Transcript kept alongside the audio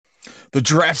The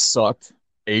draft sucked.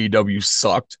 AEW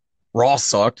sucked. Raw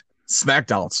sucked.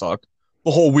 SmackDown sucked.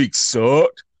 The whole week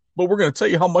sucked. But we're going to tell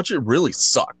you how much it really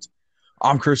sucked.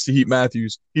 I'm Chris the Heat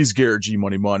Matthews. He's Garrett G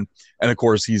Money Munn. And of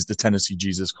course, he's the Tennessee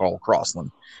Jesus Carl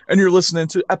Crossland. And you're listening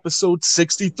to episode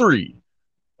 63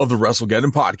 of the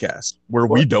WrestleGeddon podcast, where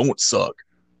we don't suck.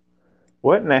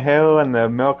 What in the hell in the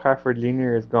Mel Kiper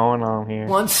Jr. is going on here?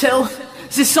 1, 2,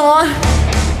 is this on?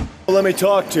 Let me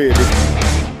talk to you.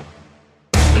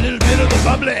 A little bit of the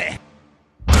bubbly.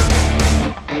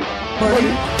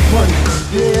 Money.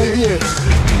 Yeah.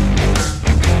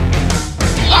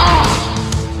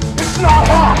 It's not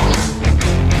hot.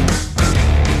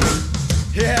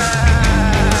 Yeah.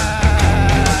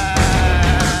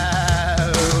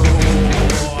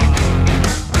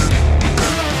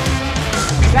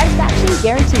 Satisfaction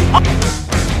guaranteed.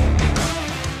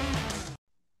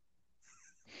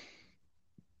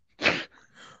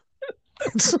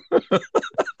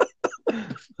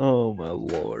 Oh my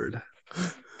lord.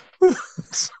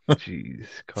 Jeez,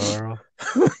 Carl.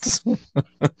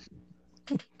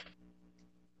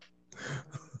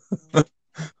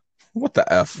 What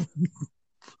the F?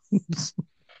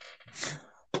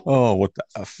 Oh, what the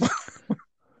F?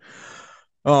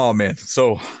 Oh, man.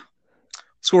 So,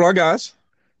 what's going on, guys?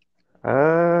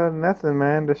 Nothing,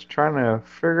 man. Just trying to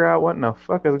figure out what in the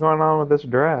fuck is going on with this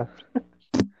draft.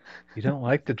 You don't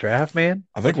like the draft, man?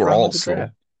 I think What's we're wrong all with the still.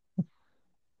 draft?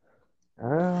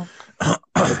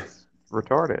 It's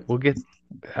retarded. We'll get.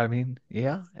 I mean,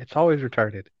 yeah, it's always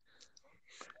retarded.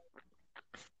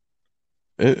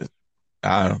 I don't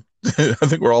know. I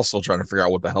think we're all still trying to figure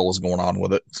out what the hell is going on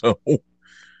with it. So,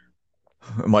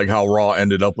 and like how Raw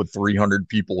ended up with 300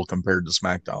 people compared to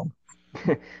SmackDown.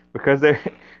 Because they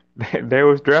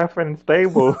was drafting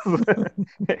stables,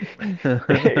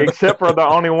 except for the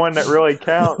only one that really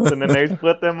counts, and then they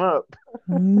split them up.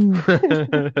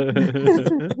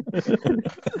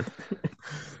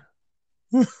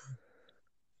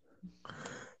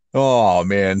 Oh,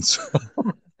 man.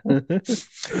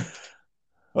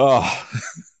 Oh.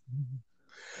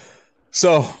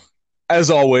 So, as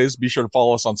always, be sure to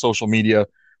follow us on social media.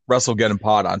 WrestleGeddon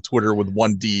Pod on Twitter with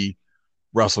 1D.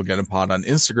 WrestleGeddon Pod on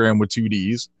Instagram with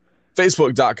 2Ds.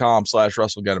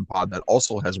 Facebook.com/WrestleGeddon Pod that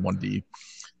also has 1D.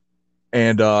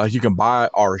 And you can buy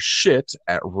our shit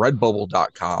at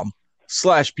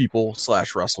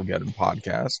redbubble.com/people/WrestleGeddon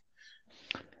Podcast.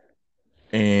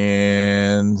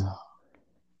 And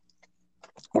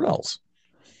what else?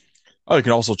 Oh, you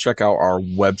can also check out our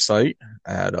website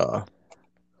at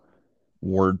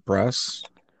WordPress.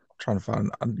 I'm trying to find.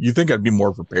 You think I'd be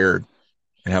more prepared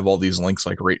and have all these links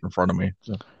like right in front of me?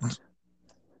 So.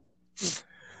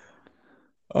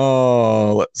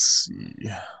 Let's see.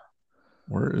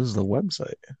 Where is the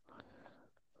website?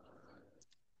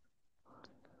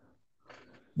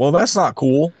 Well, that's not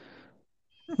cool.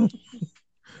 I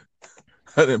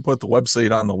didn't put the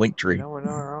website on the link tree. No, we're on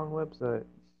our own website.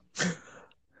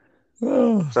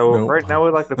 So So right now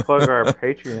we'd like to plug our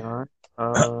Patreon.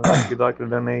 If you'd like to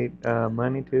donate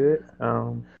money to it,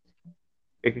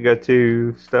 it could go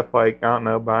to stuff like, I don't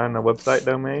know, buying a website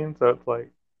domain. So it's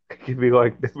like, it could be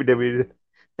like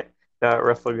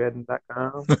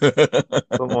www.wrestlegeddon.com,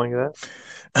 something like that.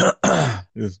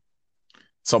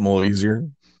 Something a little easier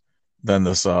than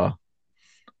this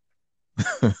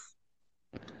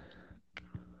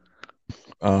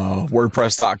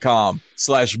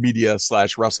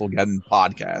WordPress.com/media/WrestleGeddon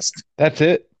podcast. That's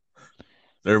it.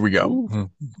 There we go.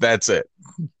 That's it.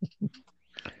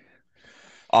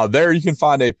 There you can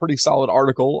find a pretty solid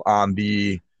article on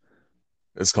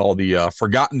it's called the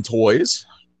Forgotten Toys.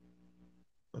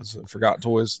 Is it Forgotten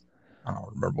Toys? I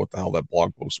don't remember what the hell that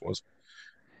blog post was.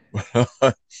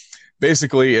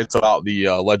 Basically, it's about the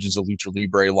Legends of Lucha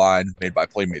Libre line made by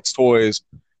Playmates Toys.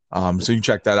 So you can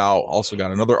check that out. Also got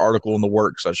another article in the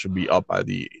works that should be up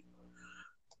in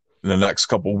the next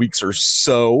couple weeks or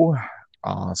so.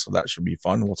 So that should be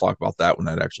fun. We'll talk about that when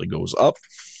that actually goes up.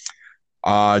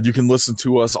 You can listen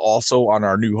to us also on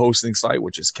our new hosting site,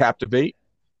 which is Captivate.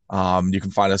 You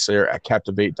can find us there at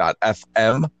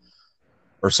captivate.fm.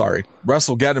 Or sorry,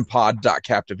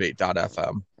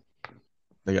 WrestleGeddonPod.captivate.fm.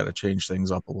 They got to change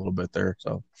things up a little bit there.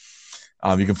 So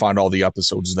you can find all the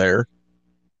episodes there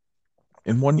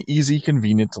in one easy,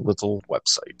 convenient little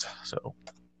website. So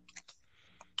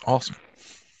awesome.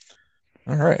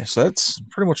 All right. So that's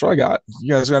pretty much what I got.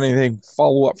 You guys got anything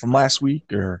follow up from last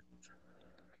week or?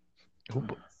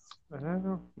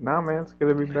 Nah, man, it's good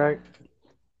to be back.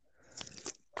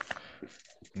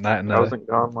 Not in I a, wasn't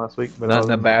gone last week, but not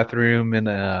in a bathroom in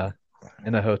a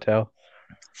hotel.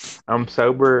 I'm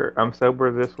sober. I'm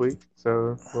sober this week,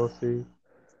 so we'll see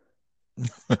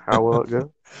how well it goes.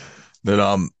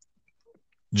 Then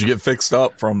did you get fixed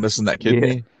up from missing that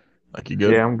kidney? Like you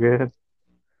good? Yeah, I'm good.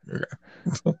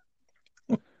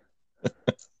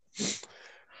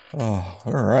 Oh,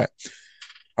 all right.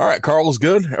 All right, Carl's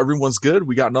good. Everyone's good.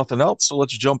 We got nothing else. So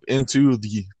let's jump into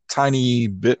the tiny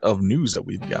bit of news that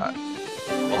we've got.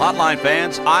 Well, Hotline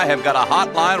fans, I have got a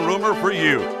hotline rumor for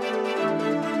you.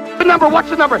 The number, what's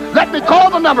the number? Let me call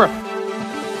the number.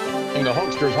 In the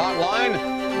Hulkster's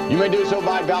hotline, you may do so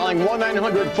by dialing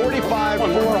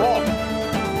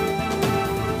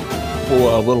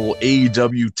 1-945-4HULK. Little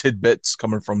AEW tidbits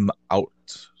coming from out,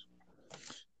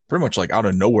 pretty much like out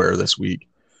of nowhere this week.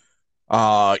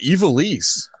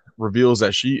 Ivelisse reveals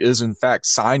that she is in fact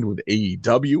signed with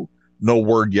AEW. No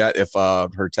word yet if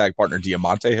her tag partner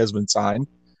Diamante has been signed,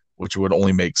 which would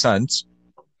only make sense.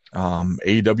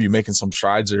 AEW making some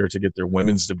strides there to get their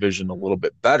women's division a little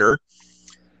bit better.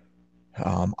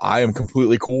 I am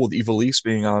completely cool with Ivelisse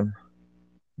being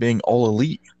all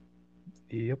elite.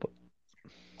 Yep.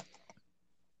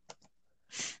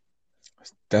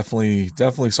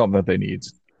 Definitely something that they need.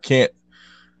 Can't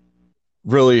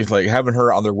really like having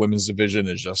her on their women's division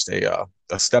is just a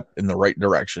step in the right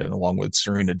direction, along with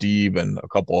Serena Deeb and a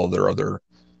couple of their other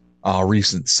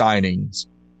recent signings.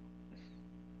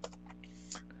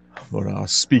 But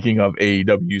speaking of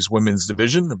AEW's women's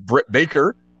division, Britt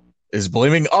Baker is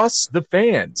blaming us, the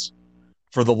fans,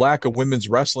 for the lack of women's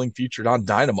wrestling featured on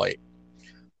Dynamite.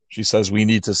 She says we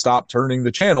need to stop turning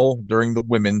the channel during the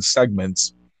women's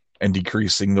segments and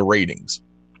decreasing the ratings.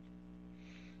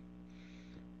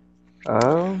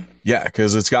 Yeah,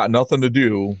 because it's got nothing to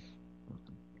do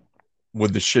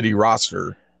with the shitty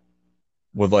roster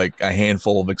with like a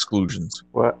handful of exclusions.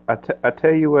 Well, I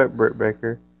tell you what, Britt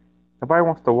Baker, nobody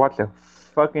wants to watch a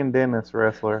fucking dentist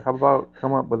wrestler. How about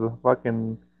come up with a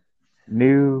fucking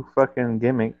new fucking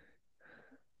gimmick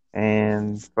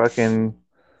and fucking,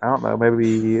 I don't know,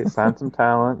 maybe find some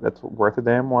talent that's worth a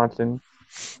damn watching.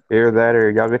 Either that or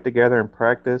y'all get together and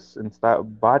practice and stop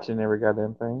botching every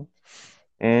goddamn thing.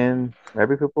 And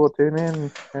maybe people will tune in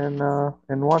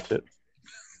and watch it.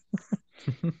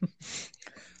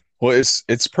 Well,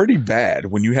 it's pretty bad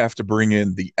when you have to bring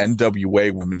in the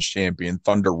NWA Women's Champion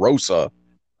Thunder Rosa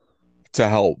to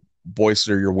help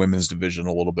bolster your women's division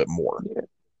a little bit more. Yeah.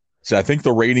 So I think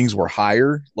the ratings were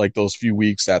higher like those few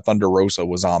weeks that Thunder Rosa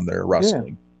was on there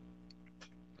wrestling.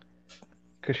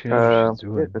 Because she knows what she's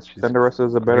doing. Yeah, Thunder Rosa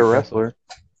is a better wrestler.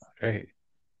 Right.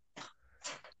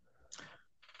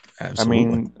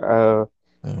 Absolutely. I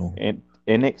mean,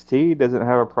 NXT doesn't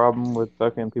have a problem with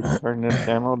fucking people turning their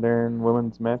channel during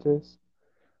women's matches.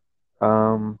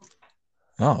 No,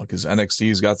 because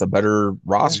NXT's got the better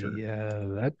roster.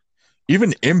 Yeah,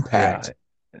 Even Impact.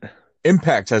 Yeah.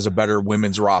 Impact has a better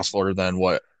women's roster than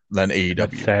AEW.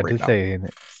 That's sad right to say, ain't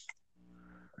it?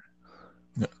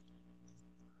 Yeah.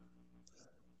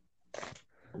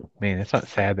 I mean, it's not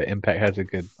sad that Impact has a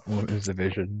good women's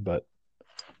division, but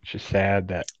it's just sad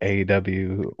that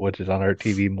AEW, which is on our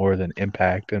TV more than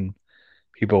Impact, and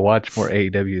people watch more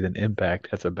AEW than Impact,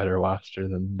 has a better roster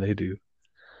than they do.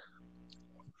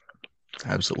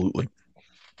 Absolutely.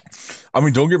 I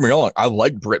mean, don't get me wrong. I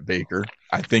like Britt Baker.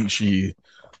 I think she's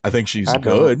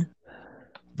good,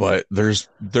 but there's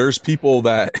people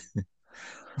that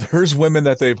there's women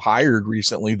that they've hired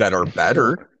recently that are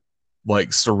better,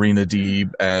 like Serena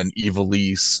Deeb and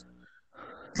Ivelisse.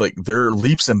 Like they're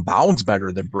leaps and bounds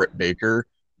better than Britt Baker.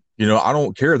 You know, I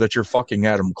don't care that you're fucking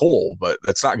Adam Cole, but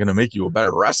that's not going to make you a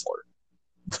better wrestler.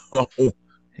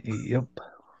 Yep.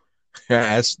 Yeah,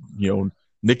 that's,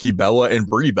 Nikki Bella and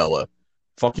Brie Bella.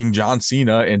 Fucking John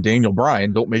Cena and Daniel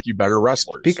Bryan don't make you better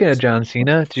wrestlers. Speaking of John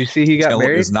Cena, did you see he got Talent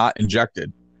married? is not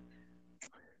injected.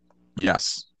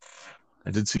 Yes,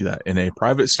 I did see that in a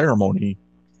private ceremony.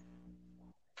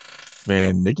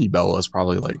 Man, Nikki Bella is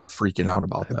probably like freaking out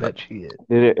about I that. bet she is.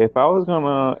 If I was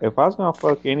gonna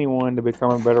fuck anyone to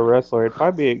become a better wrestler, it'd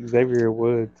probably be Xavier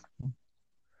Woods.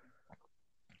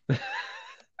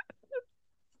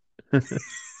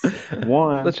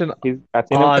 One, Such an I've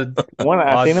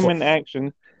seen him in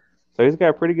action, so he's got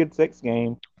a pretty good sex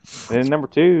game. And then number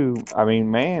two, I mean,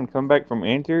 man, come back from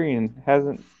injury and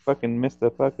hasn't fucking missed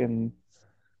a fucking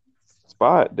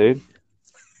spot, dude.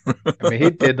 I mean,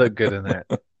 he did look good in that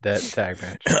tag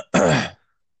match. Oh, I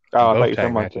thought you were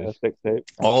talking about the sex tape.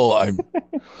 Oh,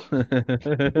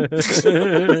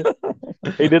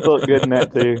 He did look good in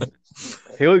that too.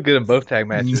 He looked good in both tag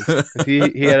matches.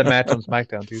 He had a match on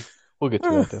SmackDown too. We'll get to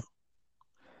that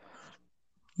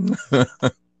though.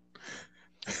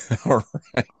 All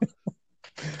right.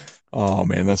 Oh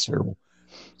man, that's terrible.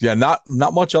 Yeah, not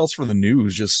much else for the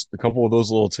news. Just a couple of those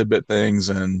little tidbit things,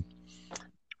 and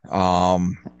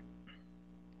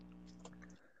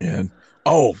man.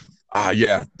 Oh,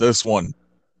 yeah, this one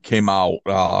came out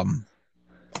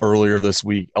earlier this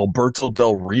week. Alberto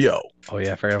Del Rio. Oh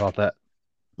yeah, I forgot about that.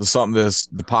 Something this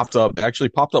popped up. Actually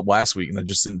popped up last week, and I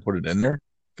just didn't put it in there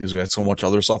because we had so much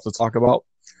other stuff to talk about.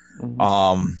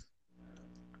 Mhm.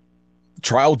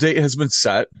 Trial date has been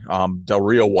set. Del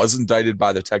Rio was indicted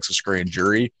by the Texas grand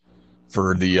jury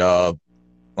for the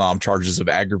charges of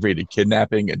aggravated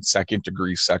kidnapping and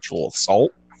second-degree sexual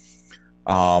assault.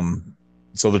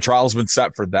 So the trial's been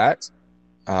set for that,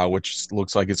 which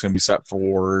looks like it's going to be set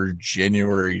for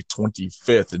January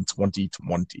 25th in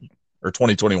 2020 or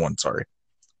 2021. Sorry,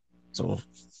 so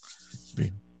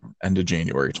be end of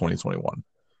January 2021.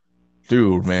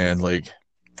 Dude, man, like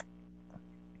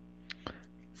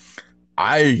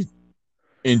I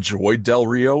enjoyed Del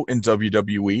Rio in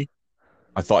WWE.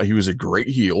 I thought he was a great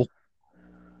heel.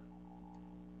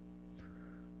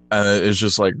 And it's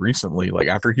just like recently, like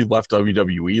after he left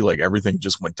WWE, like everything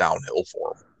just went downhill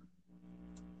for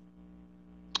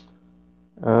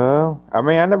him. I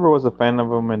mean, I never was a fan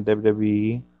of him in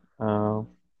WWE,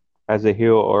 as a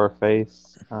heel or a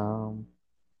face. And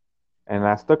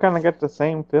I still kind of get the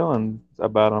same feelings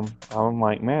about him. I'm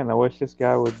like, man, I wish this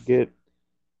guy would get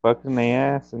fucked in the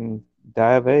ass and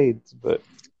die of AIDS. But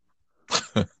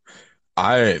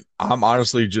I'm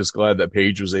honestly just glad that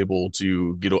Paige was able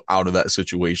to get out of that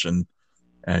situation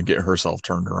and get herself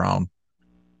turned around,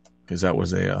 because that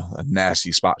was a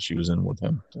nasty spot she was in with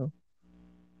him. So.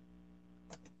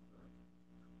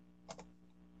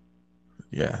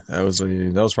 Yeah, that was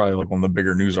probably like one of the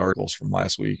bigger news articles from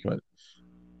last week. But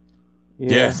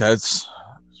yeah, that's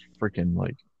freaking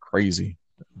like crazy.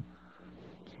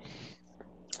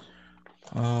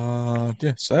 Yeah,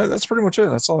 so that's pretty much it.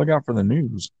 That's all I got for the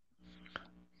news.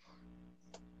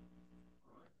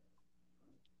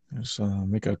 Let's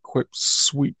make a quick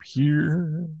sweep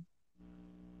here.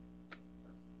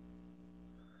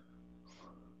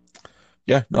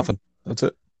 Yeah, nothing. That's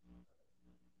it.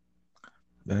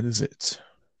 That is it.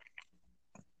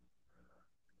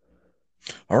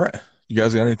 All right. You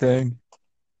guys got anything?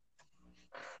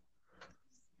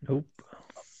 Nope.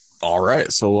 All right.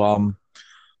 So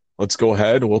let's go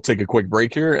ahead. We'll take a quick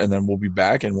break here, and then we'll be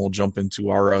back, and we'll jump into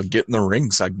our Get in the Ring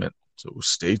segment. So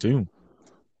stay tuned.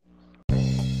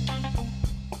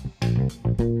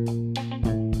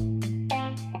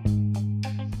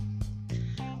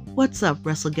 What's up,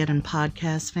 WrestleGeddon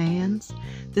podcast fans?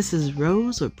 This is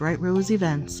Rose with Bright Rose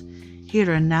Events, here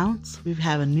to announce we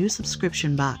have a new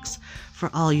subscription box for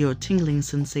all your tingling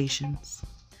sensations.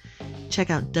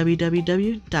 Check out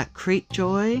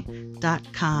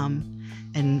www.cratejoy.com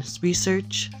and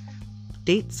research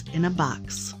Dates in a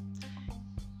Box.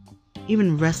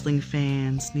 Even wrestling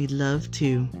fans need love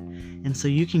too, and so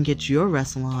you can get your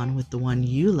wrestle on with the one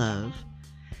you love.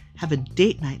 Have a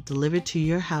date night delivered to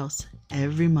your house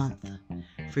every month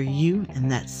for you and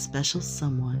that special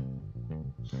someone.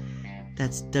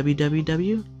 That's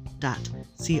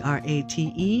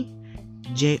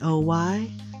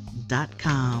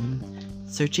www.cratejoy.com,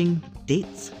 searching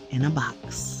Dates in a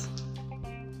Box.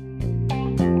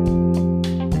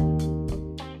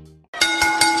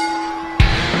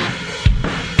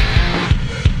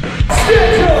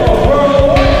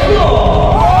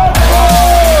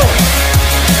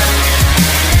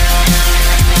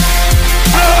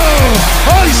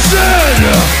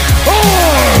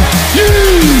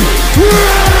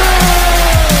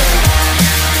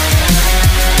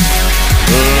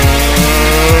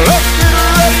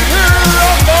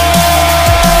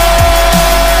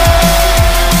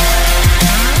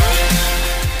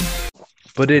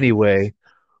 But anyway,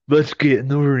 let's get in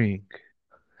the ring.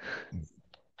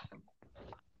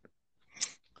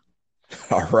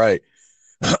 All right.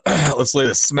 Let's lay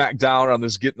the smackdown on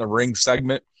this Get in the Ring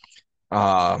segment.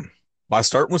 By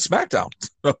starting with SmackDown.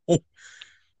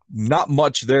 Not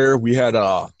much there. We had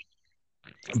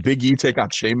Big E take on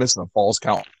Sheamus in a Falls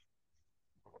Count.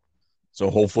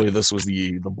 So hopefully this was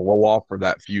the blow off for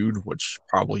that feud, which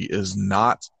probably is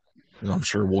not. And I'm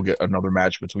sure we'll get another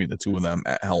match between the two of them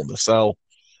at Hell in a Cell.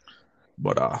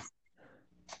 But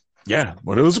yeah,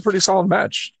 but it was a pretty solid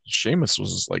match. Sheamus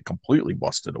was like completely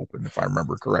busted open, if I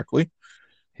remember correctly.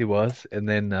 He was, and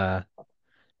then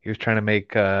he was trying to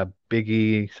make Big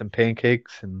E some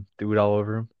pancakes and threw it all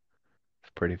over him. It's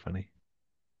pretty funny.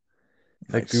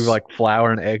 Nice. Like threw like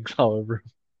flour and eggs all over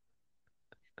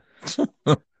him.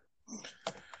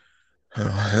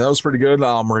 That was pretty good.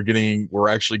 We're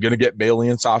actually gonna get Bayley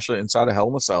and Sasha inside of Hell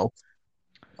in a Cell.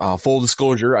 Full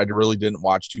disclosure, I really didn't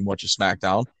watch too much of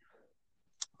SmackDown.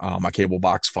 My cable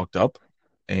box fucked up,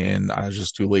 and I was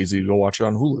just too lazy to go watch it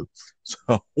on Hulu.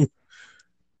 So,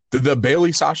 did the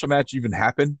Bayley Sasha match even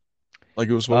happen? like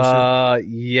it was supposed to?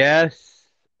 Yes.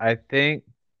 I think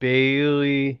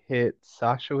Bailey hit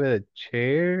Sasha with a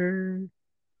chair.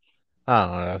 I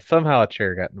don't know. Somehow a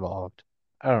chair got involved.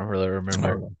 I don't really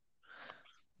remember.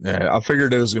 Yeah, I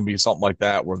figured it was gonna be something like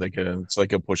that where they could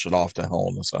push it off to Hell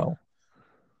in a Cell,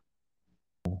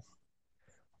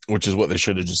 which is what they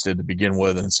should have just did to begin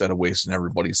with instead of wasting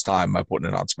everybody's time by putting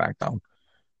it on SmackDown.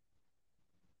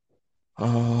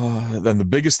 Then the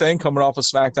biggest thing coming off of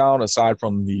SmackDown, aside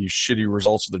from the shitty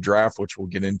results of the draft, which we'll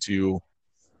get into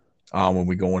when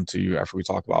we go into after we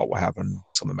talk about what happened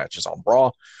some of the matches on Raw.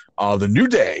 The New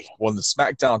Day won the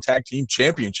SmackDown Tag Team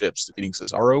Championships, defeating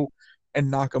Cesaro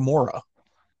and Nakamura.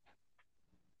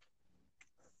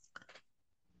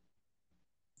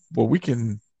 Well,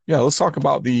 let's talk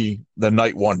about the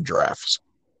night one drafts,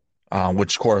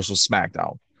 which of course was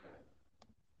SmackDown.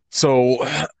 So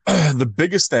the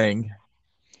biggest thing,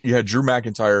 you had Drew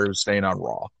McIntyre staying on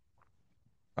Raw.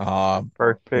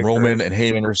 First pick. Roman right? and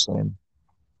Heyman are staying.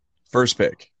 First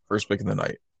pick of the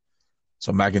night.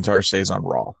 So McIntyre stays on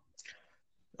Raw.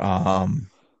 Of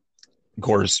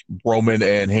course, Roman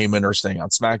and Heyman are staying on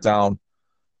SmackDown.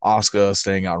 Asuka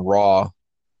staying on Raw.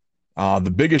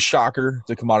 The biggest shocker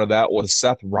to come out of that was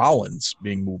Seth Rollins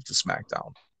being moved to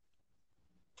SmackDown.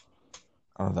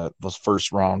 Those first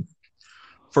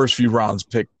few rounds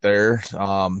picked there.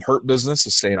 Hurt Business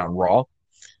is staying on Raw.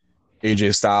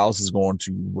 AJ Styles is going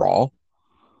to Raw.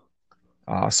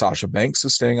 Sasha Banks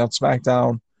is staying on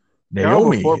SmackDown.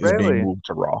 Naomi is Bayley. being moved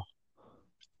to Raw.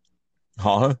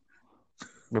 Huh?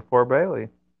 Before Bailey.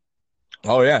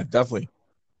 Oh yeah, definitely.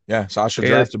 Yeah, Sasha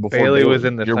drafted before Bailey was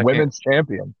in the your second. women's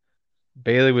champion.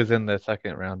 Bailey was in the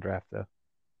second round draft though.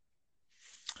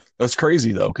 That's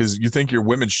crazy though, because you think your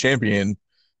women's champion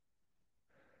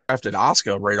drafted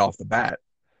Asuka right off the bat.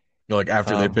 You know, like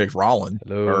after they picked Rollins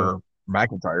or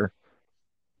McIntyre.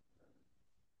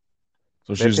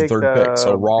 So she was the third pick.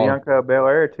 So Raw. Bianca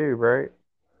Belair too, right?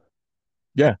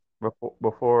 Yeah.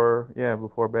 Before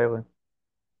Bailey.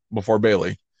 Before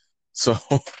Bailey. So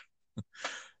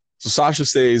Sasha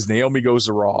stays, Naomi goes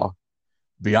to Raw,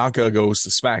 Bianca goes to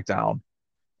SmackDown,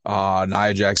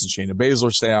 Nia Jax and Shayna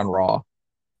Baszler stay on Raw.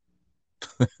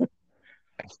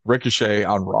 Ricochet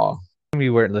on Raw.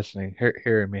 You weren't listening,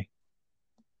 hearing me.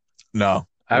 No.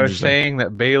 I was saying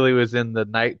that Bailey was in the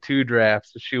night 2 draft,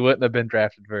 so she wouldn't have been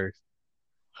drafted first.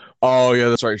 Oh yeah,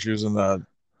 that's right. She was in the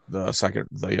second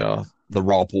the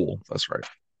Raw pool. That's right.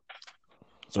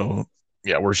 So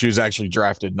yeah, where she was actually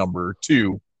drafted number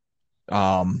 2.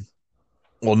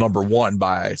 Number 1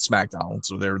 by SmackDown.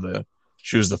 So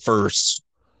she was the first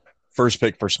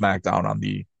pick for SmackDown on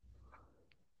the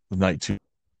night 2.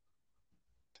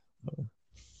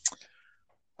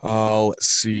 Let's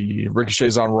see.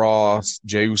 Ricochet's on Raw.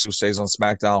 Jey Uso stays on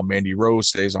SmackDown. Mandy Rose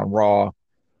stays on Raw.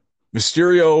 Rey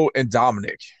Mysterio and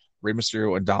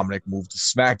Dominic moved to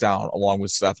SmackDown along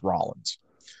with Seth Rollins.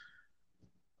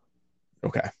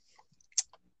 Okay.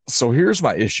 So here's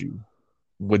my issue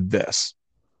with this.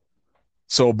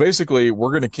 So basically,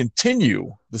 we're going to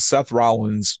continue the Seth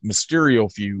Rollins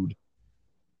Mysterio feud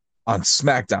on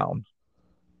SmackDown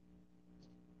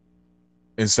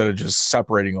instead of just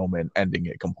separating them and ending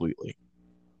it completely.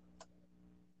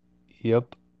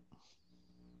 Yep.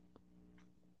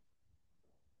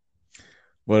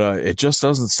 But it just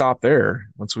doesn't stop there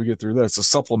once we get through this. A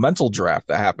supplemental draft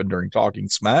that happened during Talking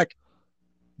Smack,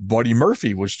 Buddy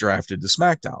Murphy was drafted to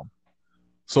SmackDown.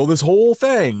 So this whole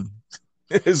thing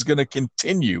is going to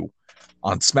continue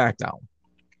on SmackDown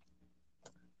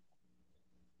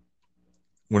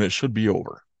when it should be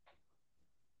over.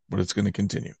 But it's going to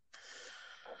continue.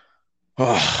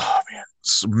 Oh, man.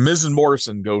 So Miz and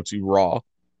Morrison go to Raw.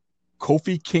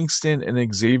 Kofi Kingston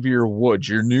and Xavier Woods,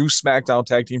 your new SmackDown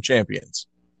Tag Team Champions,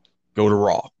 go to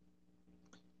Raw.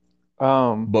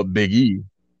 But Big E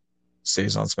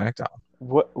stays on SmackDown.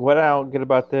 What I don't get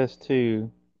about this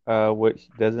too, which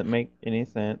doesn't make any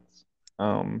sense,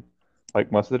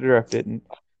 like most of the draft didn't.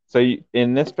 So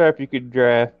in this draft, you could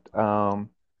draft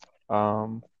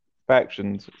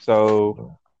factions.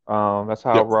 So that's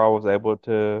how Raw was able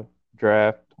to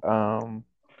draft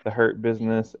the Hurt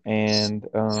Business and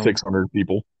 600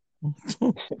 people.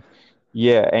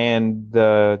 Yeah, and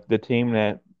the team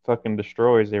that fucking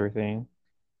destroys everything.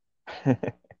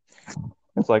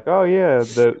 It's like, oh yeah,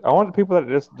 I want the people that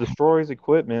just destroys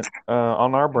equipment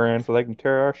on our brand so they can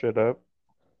tear our shit up.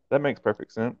 That makes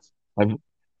perfect sense.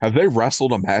 Have they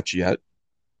wrestled a match yet?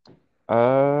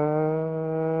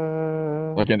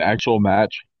 Like an actual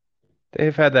match?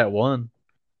 They've had that one.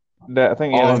 I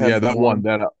think. That one.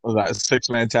 That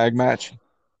 6-man tag match.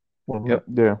 Yep.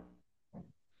 Yeah.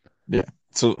 Yeah.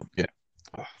 So yeah.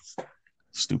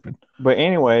 Stupid. But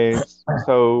anyways,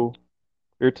 so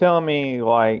you're telling me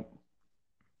like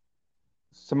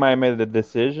somebody made the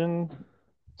decision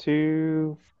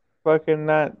to fucking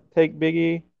not take Big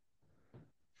E?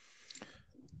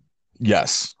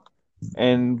 Yes.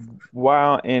 And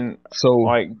why and So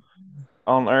like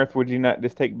on Earth would you not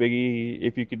just take Big E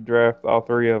if you could draft all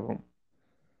three of them?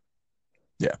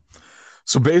 yeah.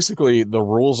 So basically, the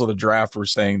rules of the draft were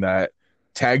saying that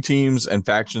tag teams and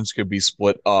factions could be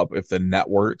split up if the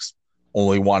networks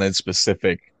only wanted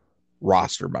specific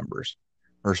roster members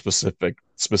or specific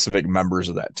members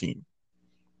of that team.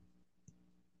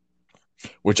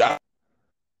 Which I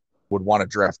would want to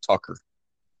draft Tucker.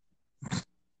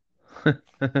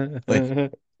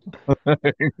 Like,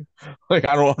 like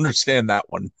I don't understand that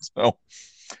one. So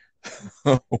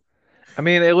I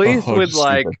mean, at least with just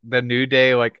like stupid. the New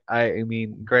Day, like I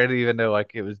mean, granted, even though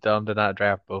like it was dumb to not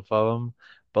draft both of them,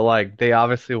 but like they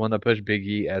obviously want to push Big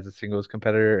E as a singles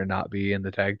competitor and not be in the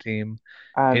tag team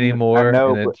I anymore.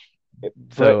 know, And but it's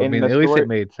but so I mean, at least it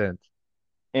made sense.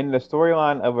 in the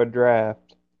storyline of a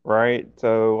draft, right?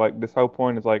 So like this whole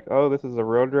point is like, oh, this is a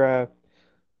real draft.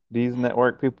 These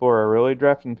network people are really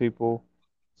drafting people.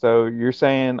 So you're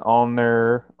saying on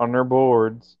their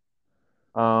boards,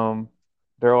 um,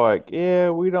 they're like, yeah,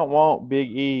 we don't want Big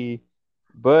E,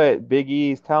 but Big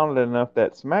E is talented enough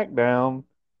that SmackDown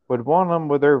would want him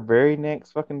with their very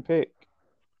next fucking pick.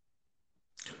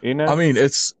 You know? I mean,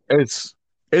 it's I like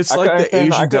the could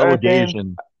understand. Asian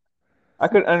delegation. I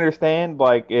could understand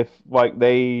like if like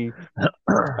they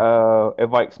if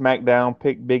like SmackDown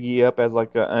picked Big E up as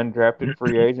like an undrafted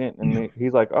free agent and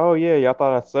he's like, oh yeah, y'all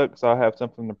thought I sucked, so I have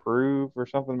something to prove or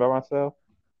something about myself.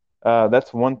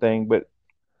 That's one thing, but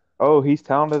oh, he's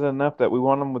talented enough that we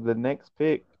want him with the next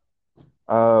pick.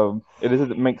 It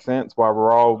doesn't make sense why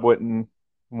Raw wouldn't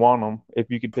want him if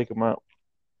you could pick him up.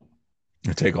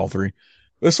 I take all three.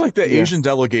 It's like the Yeah. Asian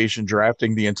delegation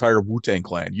drafting the entire Wu-Tang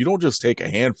clan. You don't just take a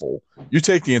handful; you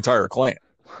take the entire clan.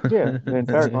 Yeah, the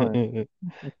entire clan.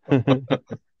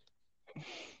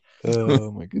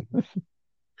 Oh my goodness.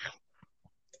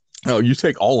 No, you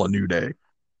take all a New Day.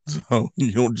 So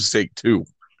you don't just take two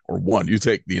or one. You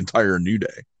take the entire New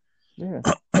Day. Yeah.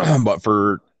 But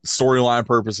for storyline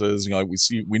purposes, you know,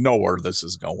 we know where this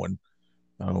is going.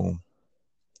 So,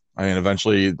 I mean,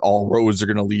 eventually, all roads are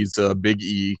going to lead to Big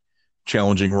E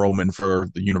challenging Roman for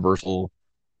the Universal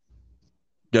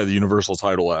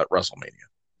title at WrestleMania.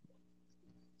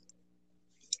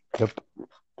 Yep.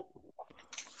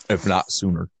 If not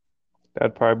sooner.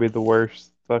 That'd probably be the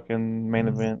worst fucking main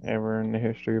event ever in the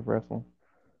history of wrestling.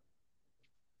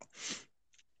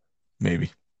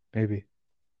 Maybe. Maybe.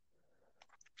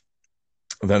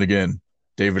 Then again,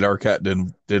 David Arquette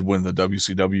did win the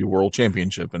WCW World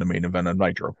Championship in the main event of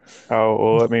Nitro. Oh,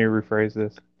 well, let me rephrase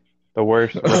this. The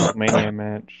worst WrestleMania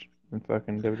match in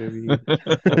fucking WWE.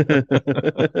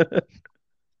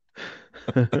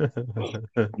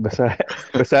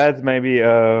 Besides maybe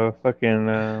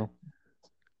fucking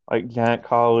like Giant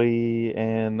Khali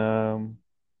and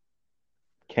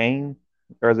Kane,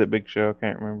 or is it Big Show? I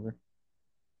can't remember.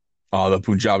 The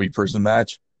Punjabi prison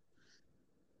match.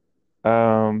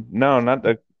 No, not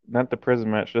the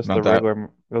prison match, just Not the that. regular.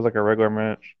 It was like a regular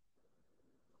match.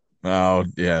 Oh,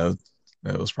 yeah.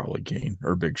 It was probably Kane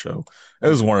or Big Show. It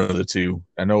was one of the two.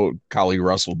 I know Khali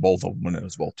wrestled both of them and it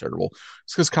was both terrible.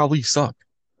 It's because Khali sucked.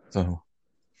 So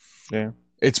Yeah.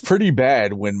 it's pretty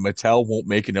bad when Mattel won't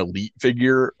make an elite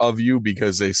figure of you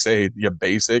because they say your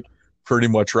basic pretty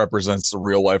much represents the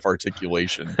real life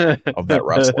articulation of that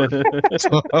wrestler.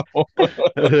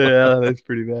 Yeah, that's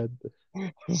pretty bad.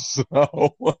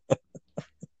 So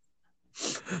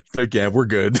again, we're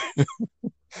good.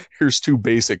 Here's two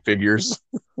basic figures.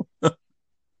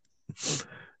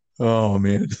 Oh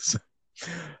man.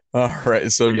 All right.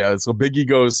 So yeah, so Big E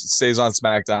stays on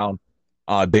SmackDown.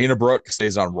 Dana Brooke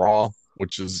stays on Raw,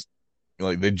 which is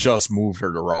like they just moved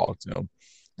her to Raw. You know,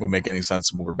 would make any sense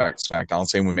to move her back to SmackDown.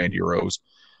 Same with Mandy Rose.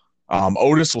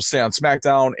 Otis will stay on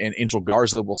SmackDown, and Angel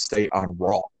Garza will stay on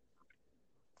Raw.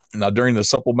 Now, during the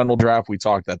supplemental draft, we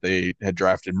talked that they had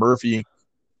drafted Murphy.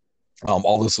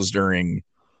 All this was during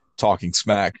Talking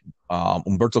Smack.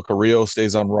 Humberto Carrillo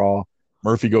stays on Raw.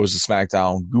 Murphy goes to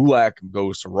SmackDown. Gulak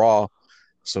goes to Raw.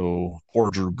 So poor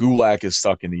Drew Gulak is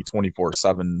stuck in the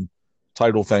 24/7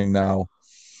 title thing now.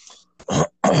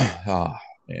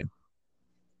 Man.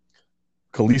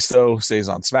 Kalisto stays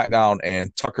on SmackDown,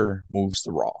 and Tucker moves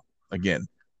to Raw. Again,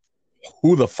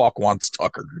 who the fuck wants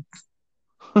Tucker?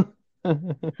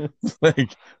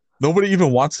 Like, nobody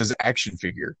even wants his action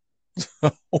figure.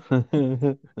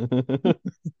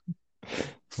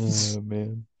 Oh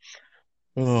man.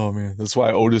 Oh man, that's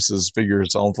why Otis's figure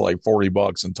is selling for like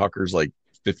 $40 and Tucker's like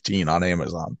 15 on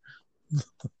Amazon.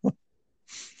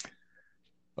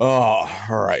 Oh,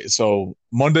 all right. So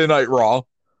Monday Night Raw,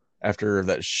 after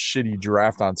that shitty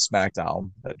draft on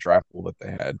SmackDown, that draft pool that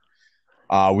they had,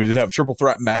 we did have a triple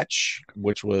threat match,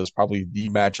 which was probably the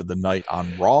match of the night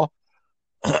on Raw.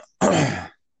 That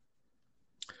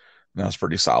was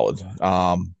pretty solid.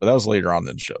 But that was later on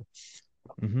in the show.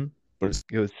 Mm-hmm. But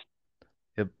It was.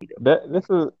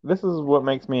 This is what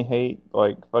makes me hate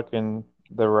like fucking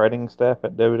the writing staff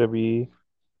at WWE.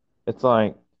 It's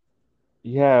like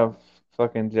you have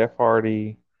fucking Jeff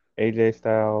Hardy, AJ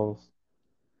Styles,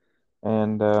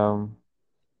 and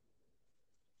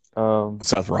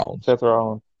Seth Rollins. Seth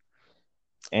Rollins,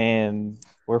 and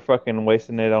we're fucking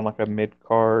wasting it on like a mid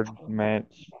card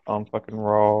match on fucking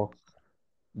Raw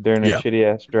during a Yeah. shitty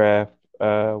ass draft.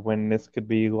 When this could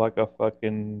be like a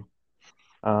fucking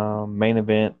main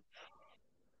event.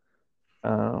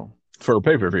 For a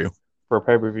pay-per-view. For a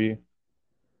pay-per-view.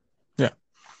 Yeah.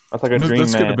 That's like a dream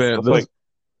This could match. have been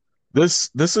That's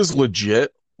this is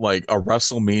legit like a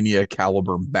WrestleMania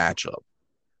caliber matchup.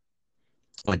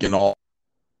 Like in all,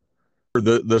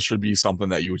 this should be something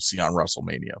that you would see on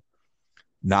WrestleMania,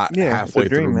 not halfway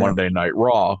through Monday Night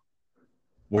Raw,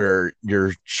 where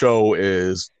your show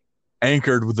is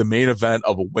anchored with the main event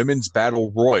of a women's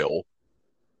battle royal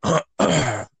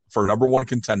for number one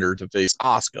contender to face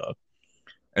Asuka,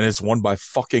 and it's won by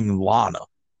fucking Lana.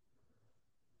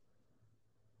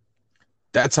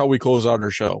 That's how we close out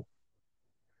our show.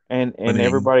 And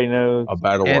everybody knows a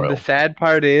battle and royal. The sad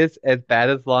part is, as bad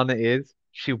as Lana is,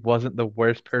 she wasn't the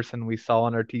worst person we saw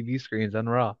on our TV screens on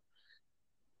Raw.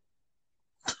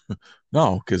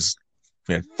 No, because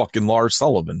we had fucking Lars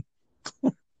Sullivan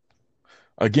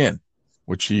again,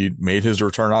 which he made his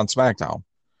return on SmackDown.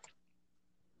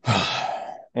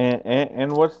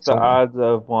 and what's the odds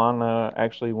of Lana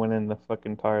actually winning the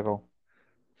fucking title?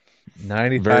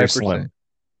 95%.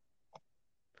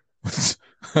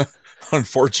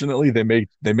 Unfortunately, they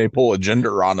may pull a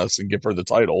gender on us and give her the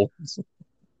title.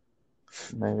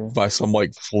 Maybe by some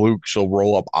like fluke, she'll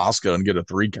roll up Asuka and get a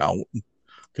 3 count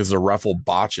because the ref will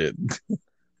botch it.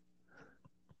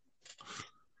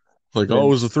 Like, oh, it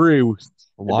was a 3. A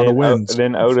lot of wins.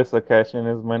 Then Otis will cash in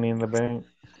his Money in the Bank.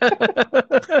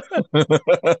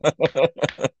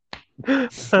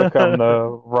 Become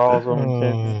the Raw's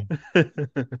woman champion.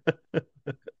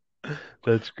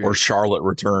 That's great. Or Charlotte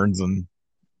returns and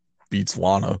beats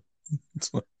Lana.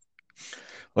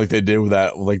 Like they did with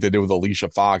Alicia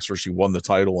Fox, where she won the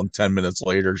title and 10 minutes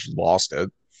later she lost it.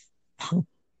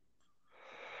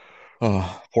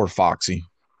 Poor Foxy.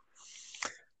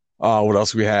 What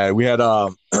else we had? We had a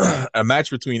match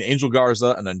between Angel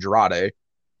Garza and Andrade.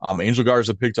 Angel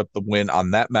Garza picked up the win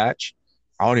on that match.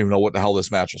 I don't even know what the hell this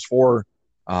match was for.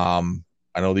 I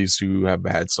know these two have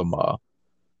had some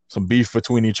beef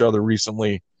between each other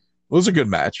recently. It was a good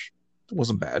match. It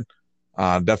wasn't bad.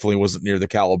 Definitely wasn't near the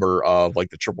caliber of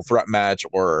like the triple threat match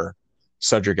or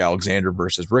Cedric Alexander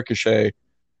versus Ricochet,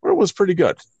 but it was pretty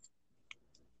good.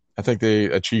 I think they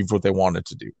achieved what they wanted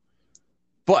to do.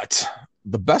 But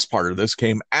the best part of this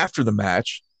came after the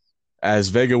match, as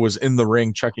Vega was in the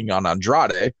ring checking on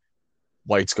Andrade.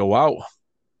 Lights go out.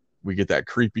 We get that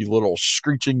creepy little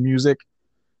screeching music,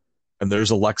 and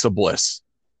there's Alexa Bliss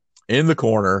in the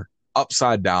corner,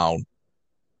 upside down,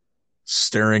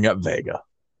 staring at Vega.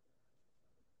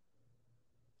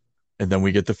 And then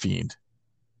we get the Fiend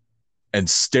and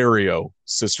stereo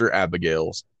Sister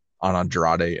Abigail's on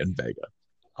Andrade and Vega.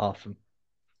 Awesome.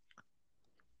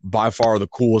 By far the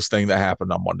coolest thing that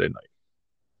happened on Monday night.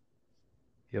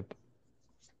 Yep.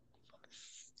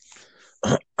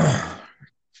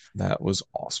 That was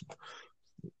awesome.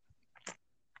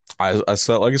 I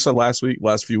said, like I said last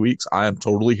few weeks, I am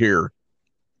totally here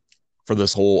for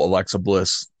this whole Alexa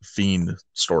Bliss Fiend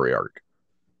story arc.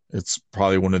 It's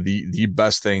probably one of the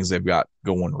best things they've got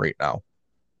going right now.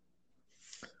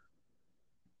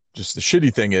 Just the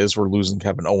shitty thing is we're losing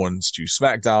Kevin Owens to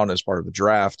SmackDown as part of the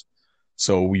draft,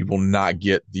 so we will not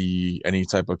get any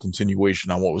type of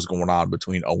continuation on what was going on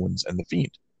between Owens and the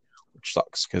Fiend, which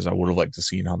sucks because I would have liked to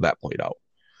see how that played out.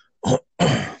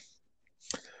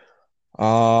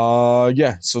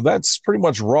 Yeah, so that's pretty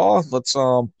much Raw. Let's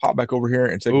pop back over here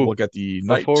and take a look at the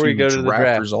night before we go to the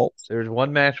draft results. There's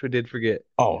one match we did forget.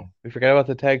 Oh, we forgot about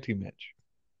the tag team match.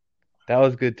 That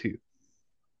was good too.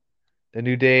 The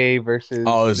New Day versus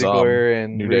Ziggler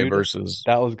and New Rude. Day versus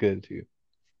that was good too.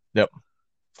 Yep.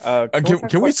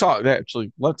 Can we talk?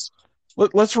 Actually, let's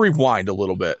rewind a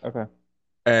little bit. Okay.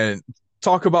 And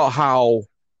talk about how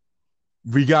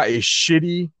we got a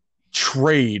shitty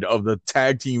trade of the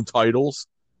tag team titles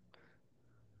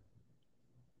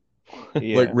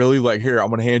Yeah. Like really, like here, I'm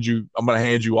gonna hand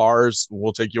you ours,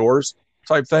 we'll take yours,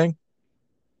 type thing.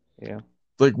 Yeah.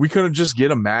 Like we couldn't just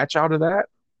get a match out of that.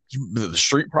 The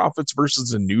Street Profits versus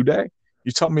the New Day.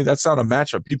 You tell me that's not a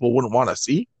match that people wouldn't want to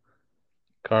see?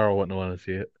 Carl wouldn't want to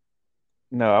see it.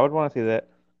 No, I would want to see that.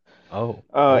 Oh.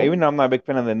 Even though I'm not a big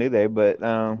fan of the New Day, but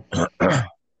well,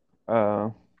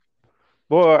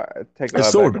 I take It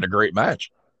still would have been a great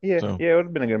match. Yeah, So. yeah, it would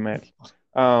have been a good match.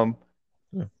 Yeah.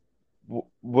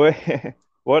 What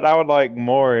what I would like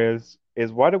more is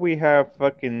why do we have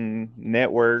fucking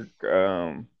network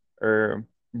or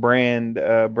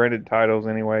branded titles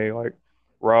anyway, like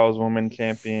Raw's Women's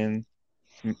Champion,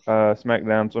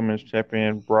 SmackDown's Women's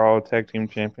Champion, Raw Tag Team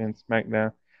Champion,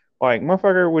 SmackDown. Like,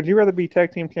 motherfucker, would you rather be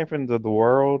Tag Team Champions of the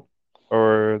world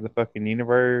or the fucking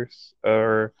universe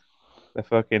or the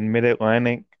fucking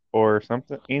Mid-Atlantic or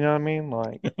something? You know what I mean?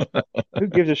 Like, who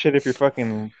gives a shit if you're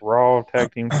fucking Raw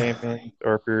Tag Team Champions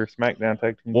or if you're SmackDown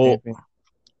Tag Team Champion?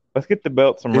 Let's get the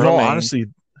belts from Roman. Honestly,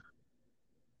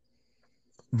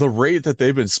 the rate that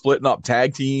they've been splitting up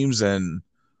tag teams and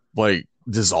like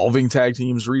dissolving tag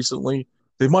teams recently,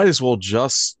 they might as well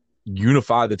just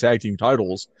unify the tag team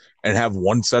titles and have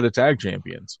one set of tag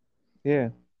champions. Yeah.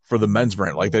 For the men's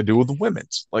brand, like they do with the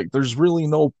women's. Like there's really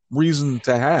no reason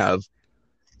to have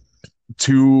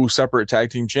two separate tag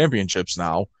team championships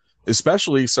now,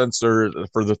 especially since they're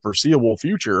for the foreseeable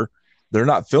future, they're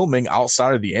not filming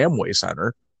outside of the Amway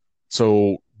Center.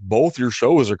 So both your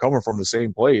shows are coming from the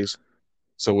same place.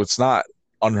 So it's not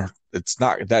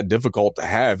that difficult to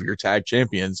have your tag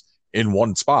champions in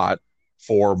one spot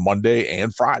for Monday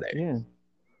and Friday. Yeah.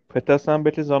 Put those some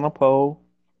bitches on a pole.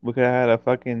 We could have had a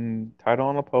fucking title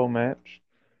on a pole match.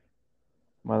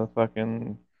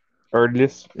 Motherfucking, or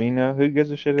just, who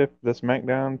gives a shit if the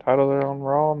SmackDown titles are on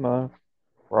Raw and the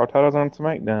Raw titles on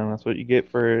SmackDown? That's what you get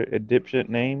for a dipshit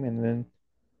name and then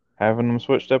having them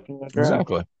switched up in the draft.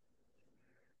 Exactly.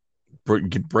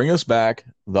 Bring us back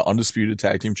the Undisputed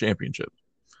Tag Team Championship,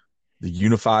 the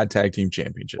Unified Tag Team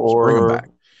Championships. Or bring them back.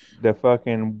 The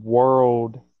fucking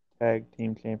World Tag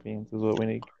Team Champions is what we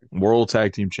need. World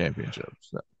Tag Team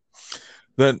Championships.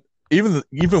 Then even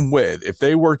if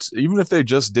they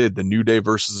just did the New Day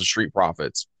versus the Street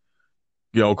Profits,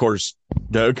 of course,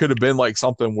 that could have been like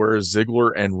something where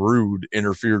Ziggler and Rude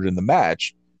interfered in the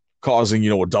match, causing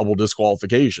a double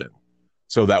disqualification.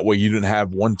 So that way you didn't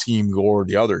have one team go over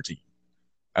the other team.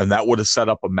 And that would have set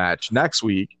up a match next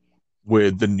week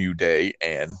with the New Day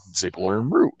and Ziggler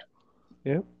and Rude.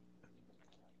 Yep.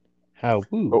 How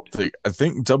woo. I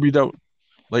think WWE,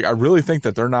 I really think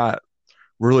that they're not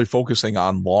really focusing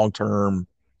on long-term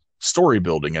story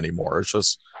building anymore. It's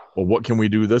just, well, what can we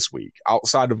do this week?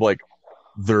 Outside of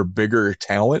their bigger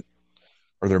talent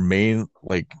or their main,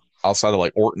 outside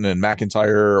of Orton and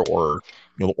McIntyre or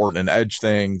the Orton and Edge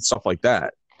thing, stuff like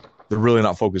that. They're really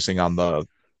not focusing on the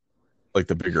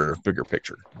bigger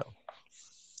picture,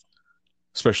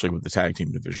 especially with the tag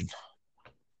team division.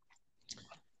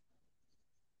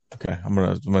 Okay, I'm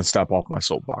gonna step off my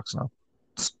soapbox now.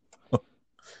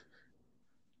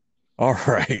 All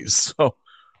right, so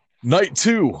night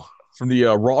 2 from the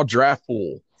Raw draft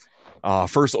pool.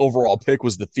 First overall pick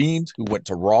was The Fiend, who went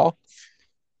to Raw.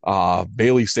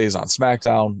 Bayley stays on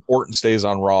SmackDown. Orton stays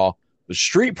on Raw. The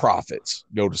Street Profits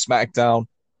go to SmackDown.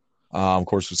 Of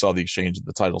course, we saw the exchange of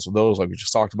the titles of those, like we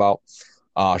just talked about.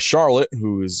 Charlotte,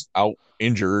 who is out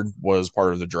injured, was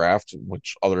part of the draft,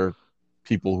 which other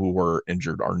people who were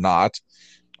injured are not.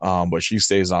 But she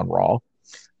stays on Raw.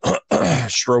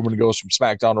 Strowman goes from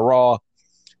SmackDown to Raw.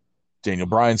 Daniel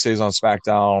Bryan stays on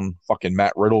SmackDown. Fucking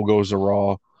Matt Riddle goes to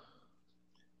Raw.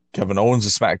 Kevin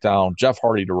Owens to SmackDown. Jeff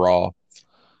Hardy to Raw.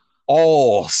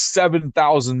 All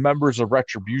 7,000 members of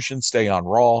Retribution stay on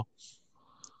Raw.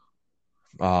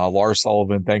 Lars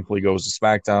Sullivan thankfully goes to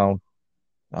SmackDown.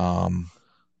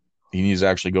 He needs to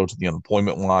actually go to the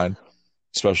unemployment line,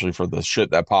 especially for the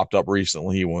shit that popped up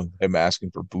recently when him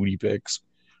asking for booty pics.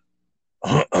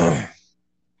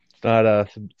 It's not a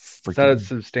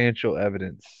substantial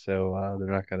evidence, so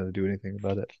they're not going to do anything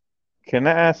about it. Can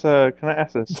I ask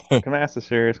a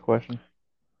serious question?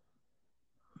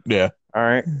 Yeah. All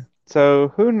right. So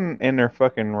who in their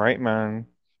fucking right mind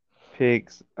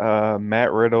picks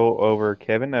Matt Riddle over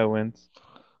Kevin Owens,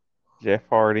 Jeff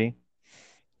Hardy,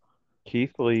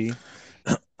 Keith Lee,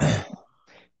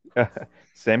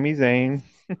 Sami Zayn,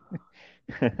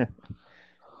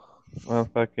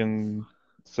 fucking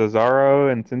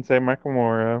Cesaro and Sensei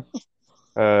Nakamura,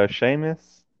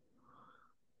 Sheamus,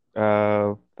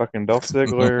 fucking Dolph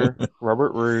Ziggler,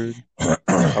 Robert Roode,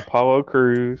 Apollo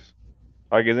Crews.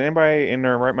 Is anybody in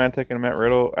their right mind taking Matt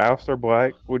Riddle? Aleister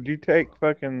Black? Would you take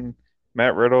fucking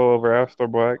Matt Riddle over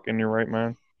Aleister Black in your right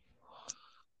mind?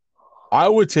 I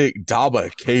would take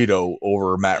Daba Kato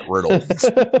over Matt Riddle.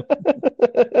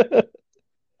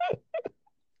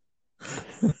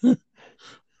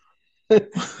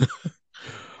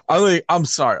 I'm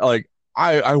sorry. Like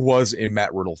I was a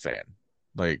Matt Riddle fan.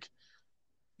 Like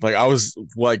I was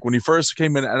like when he first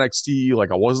came in NXT,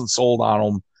 like I wasn't sold on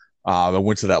him. I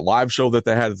went to that live show that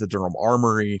they had at the Durham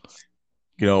Armory.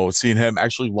 Seeing him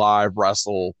actually live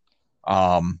wrestle,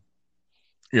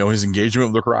 his engagement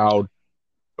with the crowd,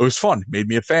 it was fun. It made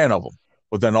me a fan of him.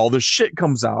 But then all this shit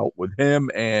comes out with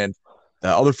him and the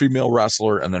other female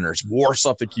wrestler, and then there's more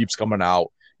stuff that keeps coming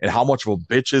out, and how much of a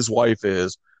bitch his wife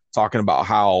is, talking about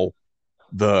how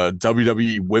the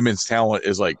WWE women's talent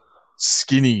is like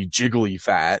skinny, jiggly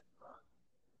fat.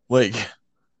 Like, what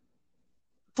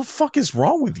the fuck is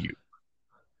wrong with you?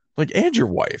 Like, and your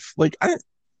wife. Like,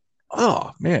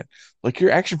 oh man, like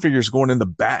your action figures going in the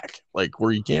back, like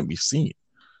where you can't be seen.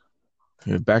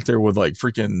 Back there with like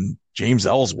freaking James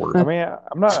Ellsworth. I mean,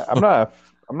 I'm not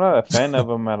a fan of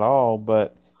him at all,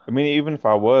 but I mean, even if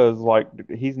I was, like,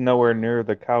 he's nowhere near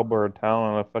the caliber of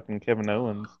talent of fucking Kevin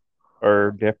Owens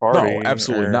or Jeff Hardy. No,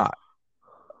 absolutely not.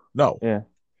 No. Yeah.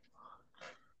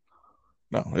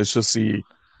 No, it's just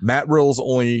Matt Riddle's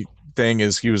only thing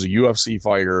is he was a UFC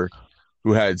fighter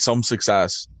who had some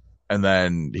success, and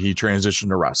then he transitioned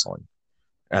to wrestling.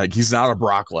 Like, he's not a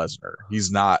Brock Lesnar. He's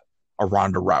not a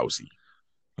Ronda Rousey.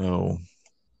 So,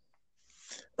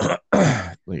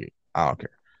 I don't care.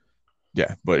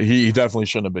 Yeah, but he definitely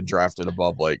shouldn't have been drafted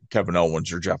above like Kevin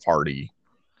Owens or Jeff Hardy,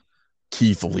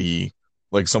 Keith Lee,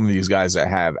 like some of these guys that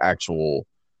have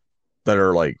that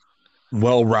are like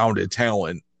well-rounded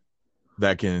talent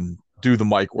that can do the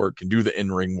mic work, can do the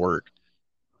in-ring work,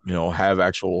 have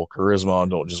actual charisma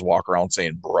and don't just walk around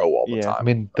saying bro all the time. I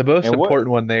mean, the most important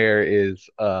one there is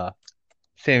Sami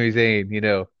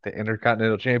Zayn, the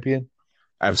Intercontinental Champion.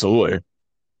 Absolutely.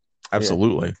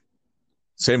 Yeah.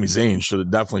 Sami Zayn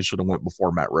definitely should have went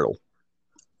before Matt Riddle.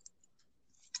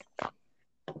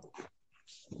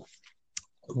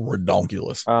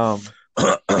 Redonkulous. All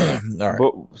right.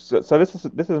 But, so this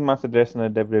is my suggestion to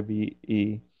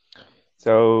WWE.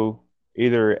 So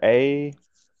either A,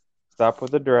 stop with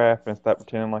the draft and stop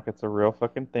pretending like it's a real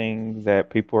fucking thing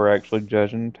that people are actually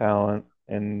judging talent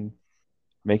and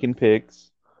making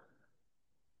picks.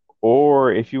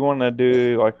 Or if you want to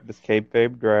do like this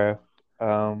kayfabe draft,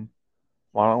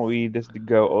 why don't we just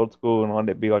go old school and let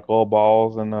it be like all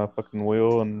balls and a fucking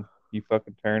wheel, and you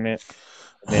fucking turn it,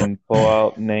 and then pull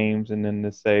out names, and then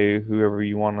just say whoever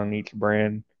you want on each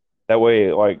brand. That way,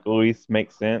 it like at least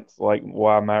makes sense, like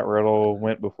why Matt Riddle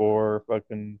went before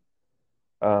fucking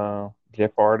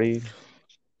Jeff Hardy,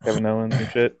 Kevin Owens and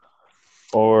shit.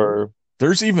 Or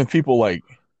there's even people like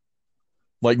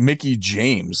Mickie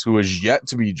James, who is yet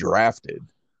to be drafted,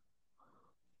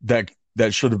 that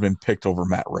should have been picked over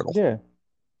Matt Riddle. Yeah.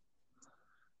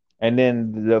 And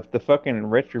then the fucking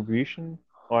retribution,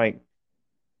 like,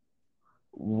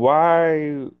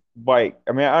 why? Like,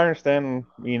 I mean, I understand,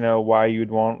 why you'd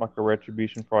want like a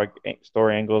retribution for like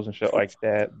story angles and shit like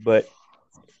that, but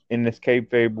in this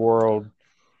kayfabe world,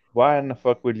 why in the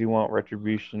fuck would you want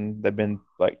retribution? They've been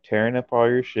like tearing up all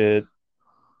your shit,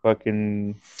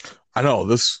 fucking. I know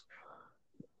this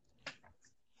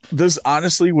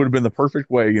honestly would have been the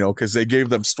perfect way, because they gave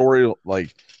them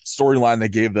storyline. They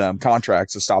gave them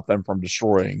contracts to stop them from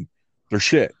destroying their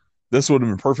shit. This would have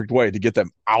been a perfect way to get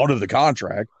them out of the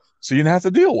contract, so you didn't have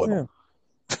to deal with them.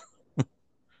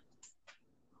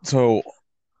 So,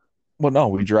 but no,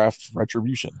 we draft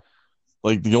Retribution.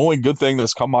 Like, the only good thing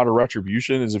that's come out of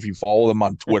Retribution is if you follow them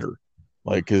on Twitter,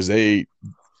 like, because they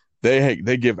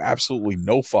give absolutely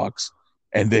no fucks,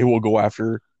 and they will go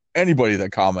after anybody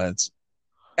that comments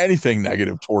anything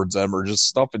negative towards them or just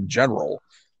stuff in general,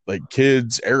 like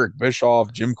kids, Eric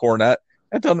Bischoff, Jim Cornette.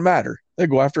 It doesn't matter. They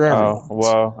go after everyone. Oh,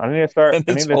 well, I need to start. And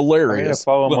it's hilarious. I need to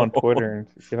follow them on Twitter and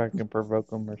see if I can provoke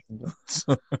them or something.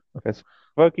 Because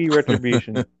fuck you,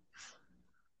 Retribution. How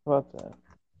about that?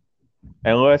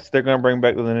 Unless they're going to bring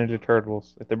back the Ninja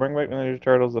Turtles. If they bring back the Ninja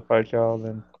Turtles to fight y'all,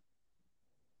 then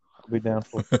I'll be down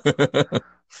for it.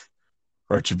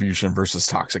 Retribution versus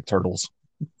Toxic Turtles.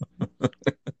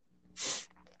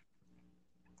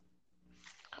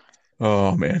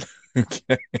 Oh, man.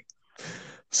 Okay.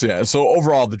 So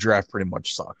overall, the draft pretty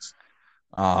much sucks.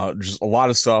 Just a lot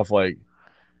of stuff like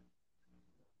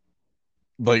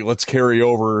let's carry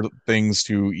over things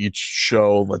to each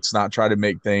show. Let's not try to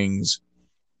make things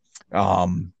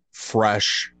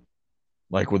fresh,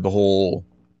 like with the whole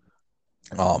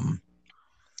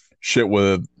shit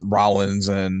with Rollins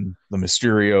and the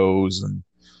Mysterios and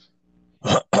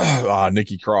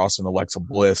Nikki Cross and Alexa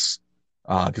Bliss,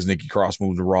 because Nikki Cross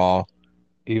moved to Raw.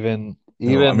 Even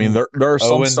I mean, there are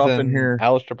some Owens stuff in and here.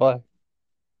 Aleister Black.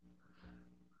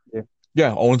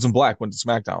 Yeah, Owens and Black went to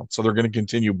SmackDown, so they're going to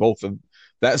continue both of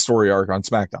that story arc on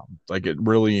SmackDown. Like, it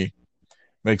really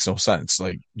makes no sense.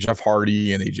 Like, Jeff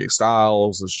Hardy and AJ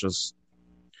Styles, it's just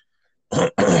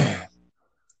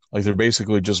like they're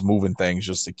basically just moving things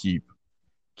just to keep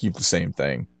the same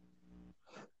thing.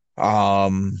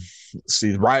 Let's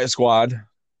see, the Riot Squad,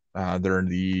 they're in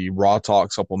the Raw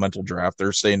Talk supplemental draft.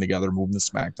 They're staying together, moving to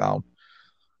SmackDown.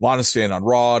 Lana's staying on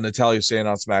Raw, Natalya's staying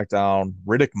on SmackDown.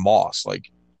 Riddick Moss,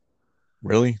 like,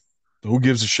 really? Who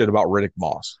gives a shit about Riddick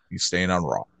Moss? He's staying on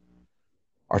Raw.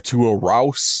 Arturo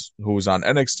Rouse, who was on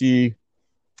NXT,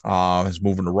 is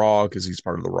moving to Raw because he's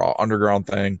part of the Raw Underground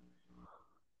thing.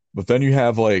 But then you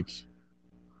have, like,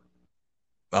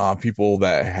 people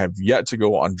that have yet to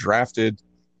go undrafted.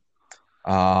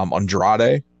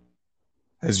 Andrade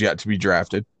has yet to be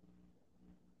drafted.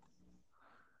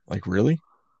 Like, really?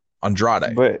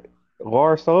 Andrade. But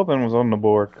Lars Sullivan was on the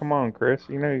board. Come on, Chris.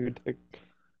 You know you would take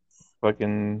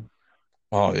fucking.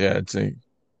 Oh, yeah. It's a,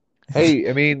 Hey,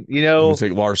 I mean,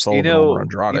 take Lars Sullivan over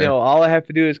Andrade. all I have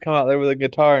to do is come out there with a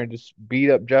guitar and just beat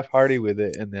up Jeff Hardy with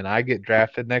it, and then I get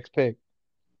drafted next pick.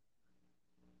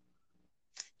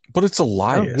 But it's I don't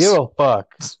Elias. give a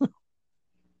fuck.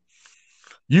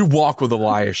 You walk with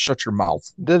Elias. Shut your mouth.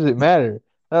 Doesn't matter.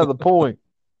 That's the point.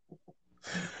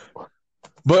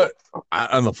 But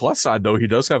on the plus side, though, he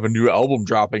does have a new album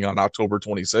dropping on October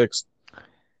 26th.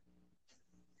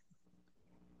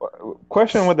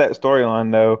 Question with that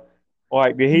storyline though,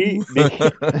 like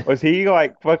was he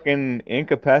like fucking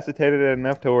incapacitated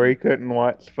enough to where he couldn't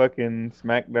watch fucking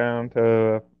SmackDown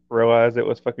to realize it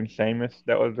was fucking Sheamus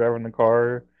that was driving the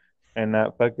car and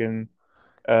not fucking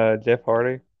Jeff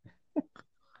Hardy?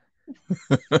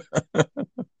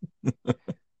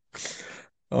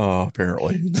 Oh,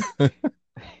 apparently.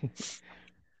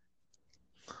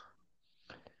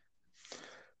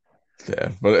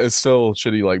 Yeah, but it's still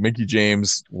shitty. Like, Mickey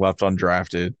James left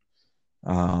undrafted.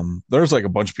 There's like a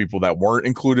bunch of people that weren't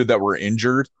included that were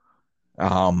injured.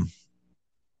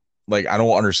 Like, I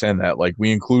don't understand that. Like,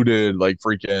 we included like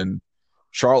freaking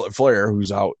Charlotte Flair,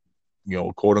 who's out,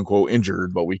 quote unquote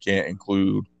injured, but we can't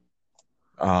include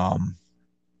the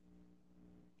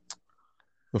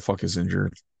fuck is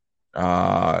injured.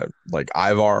 Like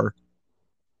Ivar,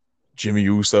 Jimmy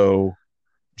Uso,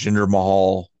 Jinder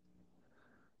Mahal.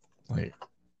 Like,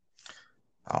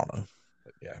 I don't know.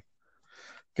 But yeah.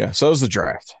 Okay, so it was the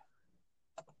draft.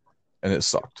 And it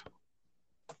sucked.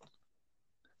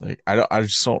 Like, I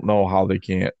just don't know how they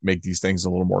can't make these things a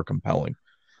little more compelling.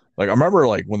 Like, I remember,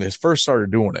 like, when they first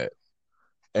started doing it,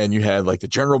 and you had, like, the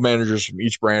general managers from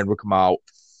each brand would come out,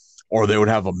 or they would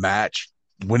have a match,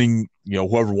 winning,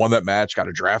 whoever won that match got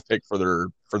a draft pick for their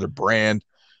brand.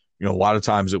 A lot of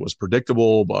times it was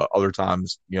predictable, but other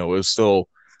times, it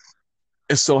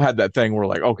still had that thing where,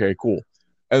 like, okay, cool.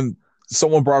 And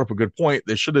someone brought up a good point.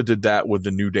 They should have did that with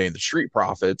the New Day and the Street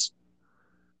Profits.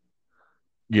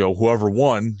 Whoever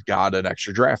won got an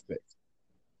extra draft pick.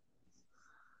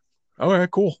 Okay,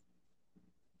 cool.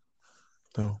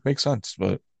 So, makes sense,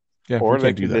 but yeah, Or we they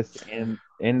can't do could that. just end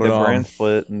the But, brand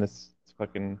split and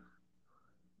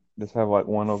just have like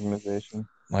one organization.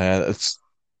 Yeah, it's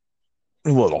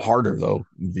a little harder though.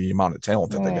 The amount of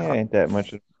talent that they got. Ain't that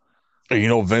much.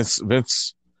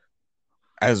 Vince,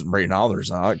 as right now, there's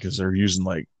not, because they're using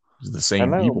like the I same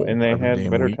know, people and they every had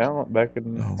damn better week. talent back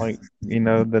in Oh. like the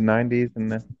 90s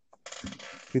and the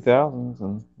 2000s,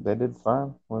 and they did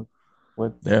fine with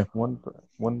Yeah. one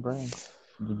brand.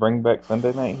 You bring back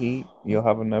Sunday Night Heat, you'll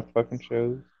have enough fucking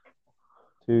shows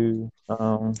to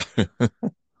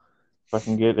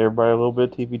fucking get everybody a little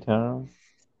bit of TV time.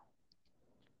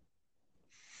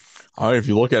 All right, if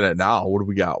you look at it now, what do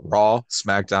we got? Raw,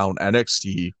 SmackDown,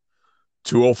 NXT,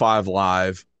 205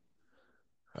 Live.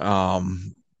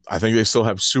 I think they still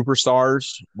have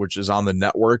Superstars, which is on the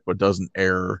network but doesn't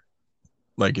air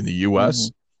like in the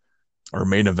US or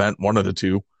Main Event, one of the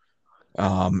two.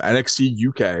 NXT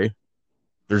UK.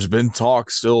 There's been talk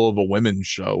still of a women's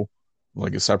show,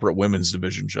 like a separate women's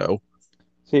division show.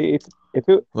 See, if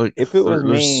it Like, was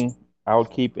me, I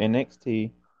would keep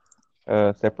NXT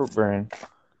separate brand,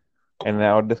 and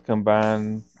I would just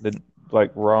combine the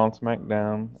like Raw and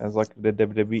SmackDown as like the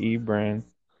WWE brand.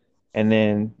 And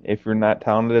then if you're not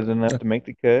talented enough to make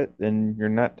the cut, then you're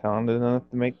not talented enough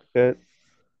to make the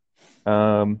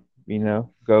cut.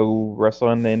 Go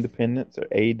wrestle in the independents or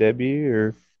AEW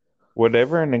or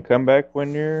whatever, and then come back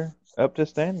when you're up to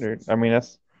standard. I mean,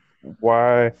 that's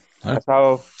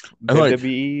how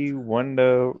WWE won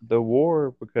the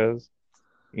war, because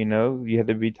You know, you had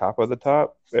to be top of the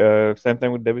top. Same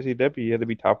thing with WCW. You had to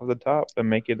be top of the top to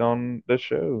make it on the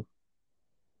show.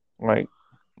 Like,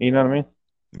 you know what I mean?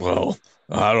 Well,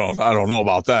 I don't know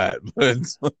about that, but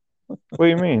What do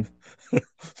you mean?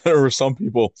 there were some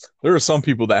people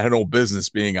that had no business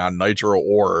being on Nitro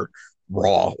or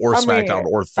Raw or SmackDown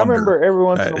or I Thunder remember every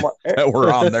once in a while, that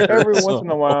were on there. every so. once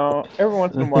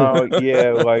in a while,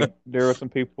 yeah, like there were some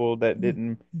people that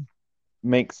didn't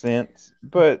make sense.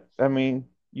 But I mean,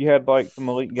 you had like some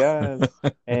elite guys,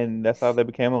 and that's how they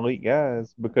became elite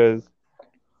guys because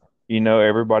you know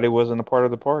everybody wasn't a part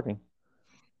of the party.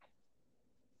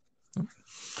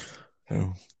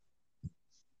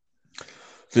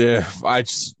 Yeah, I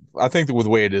think that with the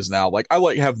way it is now, like I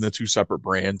like having the two separate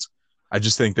brands. I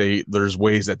just think there's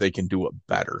ways that they can do it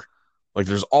better. Like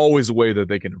there's always a way that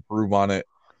they can improve on it.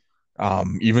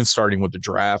 Even starting with the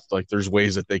draft, like there's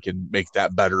ways that they can make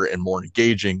that better and more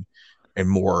engaging and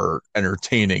more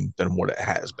entertaining than what it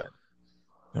has been.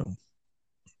 You know?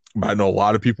 But I know a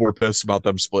lot of people were pissed about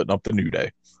them splitting up the New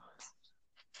Day.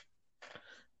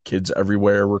 Kids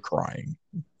everywhere were crying.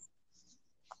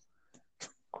 Of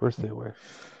course they were.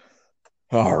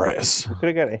 All right. We could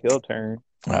have got a heel turn.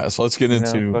 All right, so let's get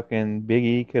into fucking Big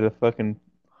E could have fucking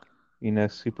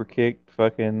super kicked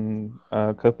fucking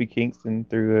Kofi Kingston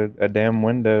through a damn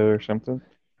window or something.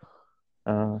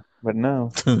 But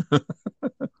no.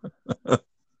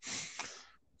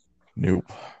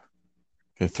 Nope.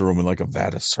 They threw him in like a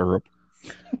vat of syrup.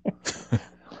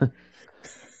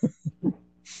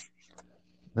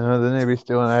 No, then they be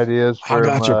stealing ideas from. I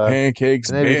got your pancakes,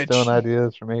 then they bitch. be stealing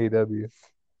ideas from AEW.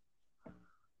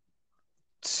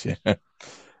 Yeah.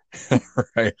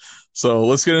 Right. So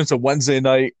let's get into Wednesday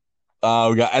night. We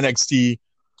got NXT.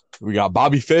 We got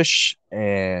Bobby Fish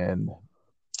and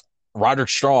Roderick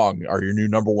Strong are your new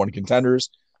number one contenders,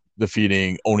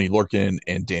 defeating Oney Lorcan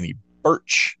and Danny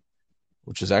Burch,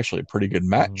 which is actually a pretty good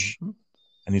match. Mm-hmm.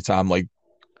 Anytime, like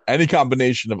any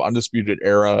combination of Undisputed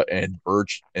Era and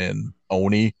Burch and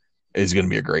Oney is going to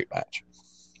be a great match.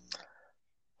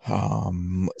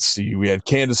 Let's see. We had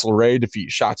Candice LeRae defeat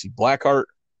Shotzi Blackheart.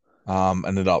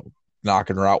 Ended up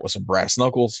knocking her out with some brass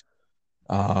knuckles.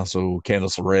 So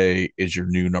Candice LeRae is your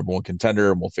new number one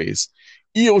contender and will face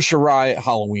Io Shirai at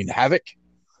Halloween Havoc.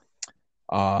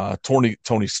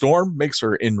 Toni Storm makes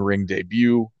her in-ring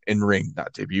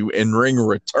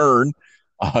return,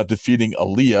 defeating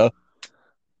Aaliyah.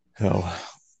 So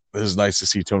this is nice to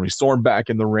see Toni Storm back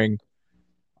in the ring.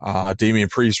 Damian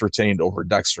Priest retained over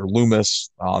Dexter Lumis.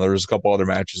 There's a couple other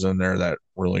matches in there that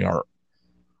really aren't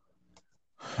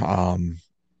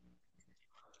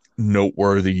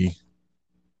noteworthy.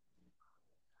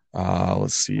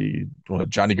 Let's see.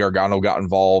 Johnny Gargano got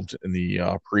involved in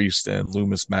the Priest and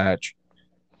Lumis match,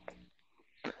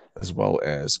 as well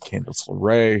as Candice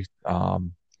LeRae.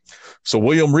 So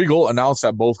William Regal announced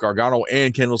that both Gargano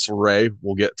and Candice LeRae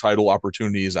will get title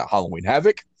opportunities at Halloween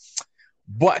Havoc.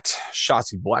 But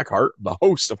Shotzi Blackheart, the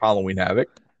host of Halloween Havoc,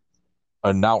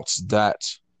 announced that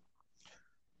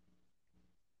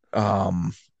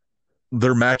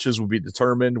their matches will be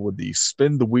determined with the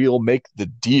spin the wheel, make the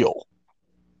deal.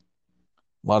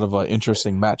 A lot of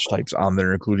interesting match types on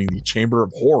there, including the Chamber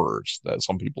of Horrors that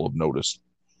some people have noticed.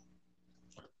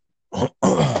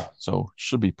 So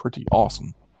should be pretty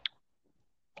awesome.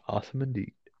 Awesome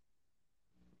indeed.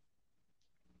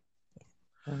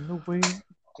 All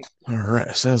right,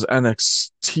 it says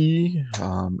NXT,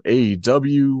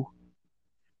 AEW.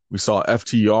 We saw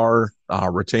FTR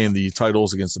retain the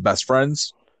titles against the Best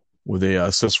Friends with a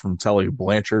assist from Tully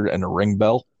Blanchard and a ring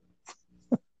bell.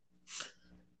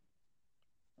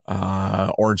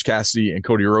 Orange Cassidy and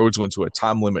Cody Rhodes went to a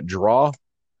time limit draw.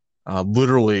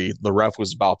 Literally, the ref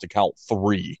was about to count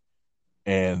 3,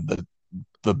 and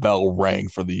the bell rang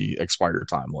for the expired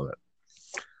time limit.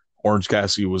 Orange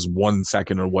Cassidy was 1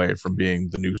 second away from being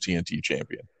the new TNT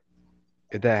champion.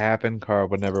 If that happened, Carl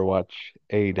would never watch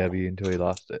AEW until he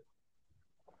lost it.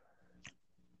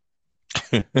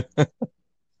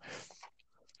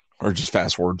 Or just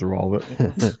fast forward through all of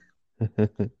it.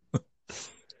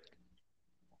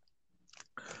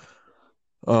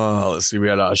 Let's see. We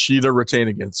had Shida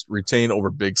retain over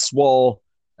Big Swole,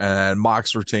 and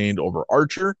Mox retained over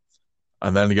Archer,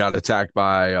 and then he got attacked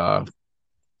by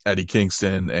Eddie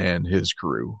Kingston and his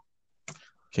crew.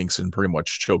 Kingston pretty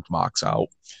much choked Mox out.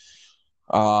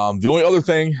 The only other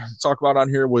thing to talk about on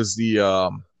here was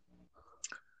the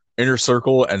Inner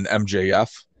Circle and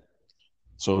MJF.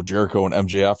 So Jericho and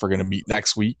MJF are going to meet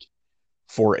next week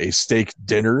for a steak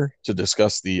dinner to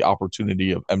discuss the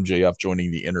opportunity of MJF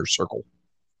joining the Inner Circle.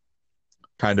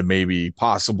 Kind of maybe,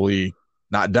 possibly,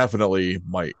 not definitely,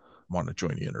 might want to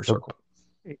join the Inner Circle.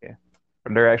 Yeah.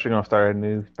 They're actually going to start a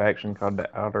new faction called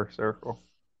the Outer Circle.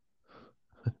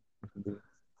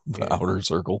 The Outer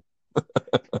Circle.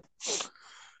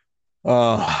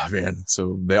 Oh man!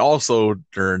 So they also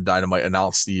during Dynamite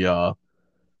announced the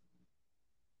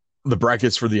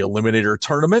brackets for the Eliminator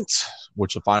tournament,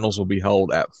 which the finals will be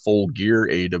held at Full Gear,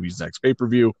 AEW's next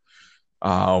pay-per-view.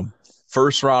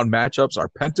 First round matchups are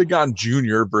Pentagon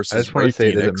Jr. versus I just want Ray to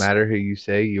say, Phoenix. it doesn't matter who you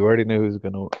say. You already know who's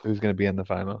gonna be in the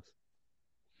finals.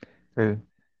 Who?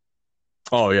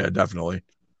 Oh yeah, definitely.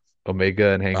 Omega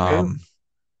and Hangman.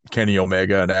 Kenny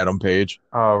Omega and Adam Page.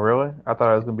 Oh, really? I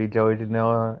thought it was going to be Joey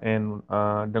Janela and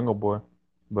Jungle Boy.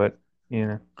 But, you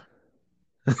know.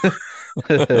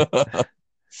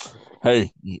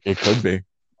 Hey, it could be.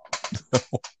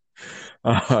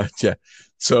 Yeah.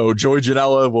 So Joey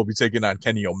Janela will be taking on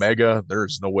Kenny Omega.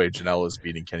 There's no way Janela is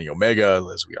beating Kenny Omega,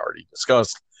 as we already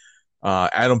discussed.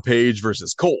 Adam Page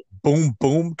versus Colt Boom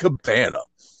Boom Cabana.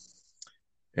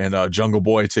 And Jungle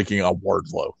Boy taking on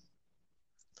Wardlow.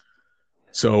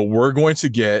 So we're going to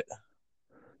get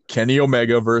Kenny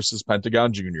Omega versus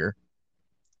Pentagon Jr.,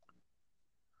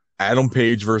 Adam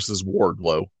Page versus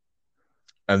Wardlow,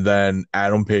 and then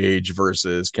Adam Page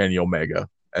versus Kenny Omega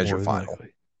as your final.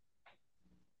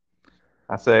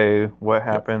 I say what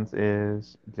happens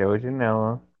is Joey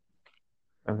Janela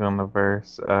is going to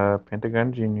verse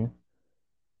Pentagon Jr.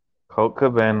 Colt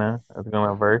Cabana is going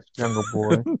to verse Jungle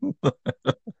Boy.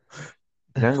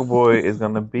 Jungle Boy is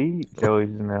going to beat Joey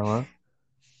Janela.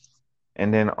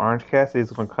 And then Orange Cassidy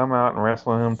is going to come out and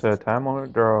wrestle him to a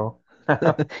time-honored draw.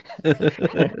 Then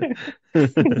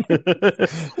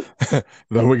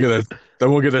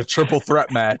we'll get a triple threat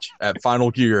match at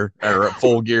Final Gear or at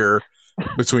Full Gear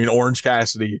between Orange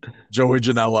Cassidy, Joey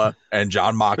Janela, and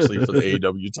Jon Moxley for the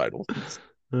AEW title.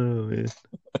 Oh man!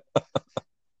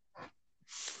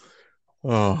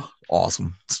 Oh,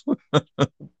 awesome!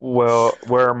 Well,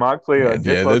 where Moxley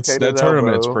that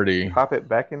tournament's pretty. Pop it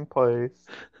back in place.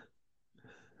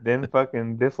 Then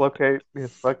fucking dislocate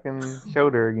his fucking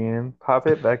shoulder again. Pop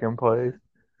it back in place.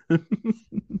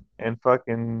 And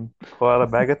fucking pull out a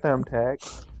bag of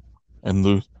thumbtacks. And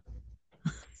lose.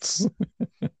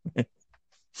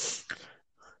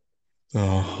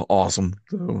 Oh, awesome.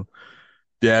 So,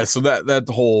 yeah, so that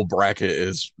whole bracket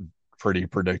is pretty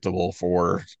predictable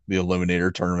for the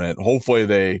Eliminator tournament.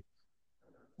 Hopefully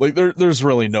there's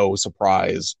really no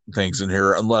surprise things in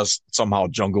here unless somehow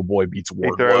Jungle Boy beats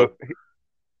Wardlow.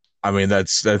 I mean,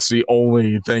 that's the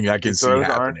only thing I can see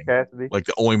happening. Like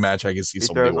the only match I can see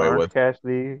somebody away with.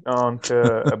 Cassidy onto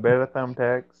a bed of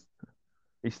thumbtacks.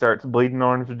 He starts bleeding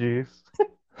orange juice.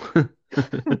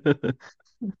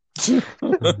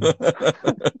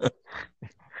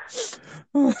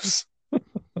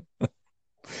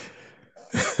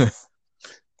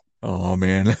 Oh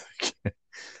man.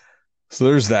 So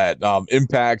there's that.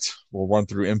 Impact. We'll run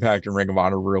through Impact and Ring of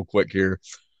Honor real quick here.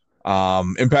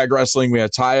 Impact Wrestling, we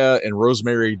had Taya and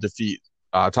Rosemary defeat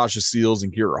Tasha Steelz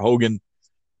and Kiera Hogan,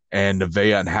 and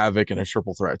Nevaeh and Havoc in a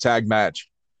triple threat tag match.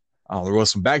 There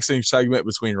was some backstage segment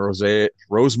between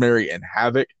Rosemary and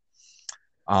Havoc.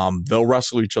 They'll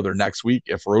wrestle each other next week.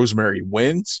 If Rosemary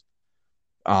wins,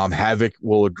 Havoc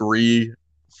will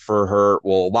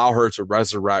allow her to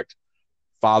resurrect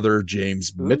Father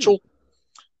James Mitchell.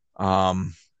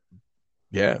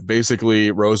 Yeah,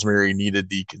 basically, Rosemary needed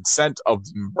the consent of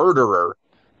the murderer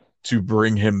to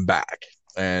bring him back,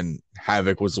 and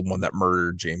Havoc was the one that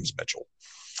murdered James Mitchell.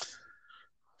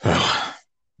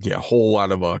 Yeah, a whole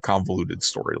lot of a convoluted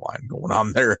storyline going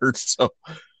on there. So,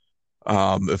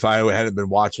 if I hadn't been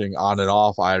watching on and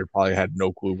off, I probably had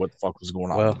no clue what the fuck was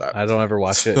going on with that. I don't ever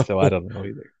watch it, so I don't know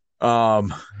either.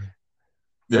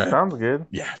 Yeah, sounds good.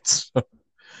 Yeah,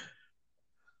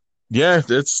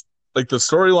 it's like the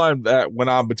storyline that went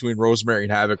on between Rosemary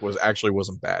and Havoc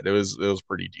wasn't bad. It was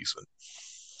pretty decent.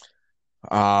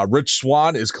 Rich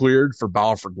Swann is cleared for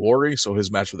Bound for Glory, so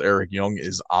his match with Eric Young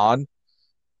is on.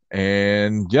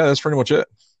 And yeah, that's pretty much it.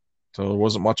 So there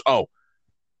wasn't much. Oh,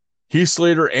 Heath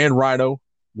Slater and Rhino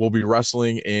will be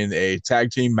wrestling in a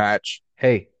tag team match.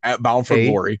 At Bound for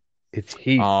Glory. It's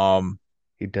Heath.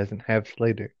 He doesn't have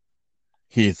Slater.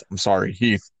 Heath. I'm sorry,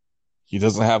 Heath. He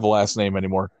doesn't have a last name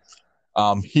anymore.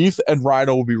 Heath and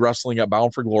Rhino will be wrestling at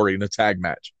Bound for Glory in a tag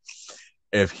match.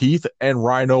 If Heath and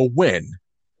Rhino win,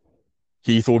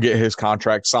 Heath will get his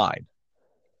contract signed.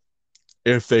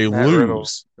 If they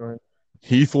lose,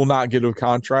 Heath will not get a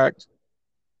contract,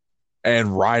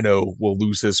 and Rhino will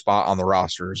lose his spot on the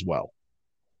roster as well.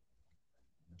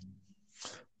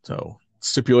 So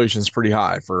stipulation's pretty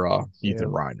high for Heath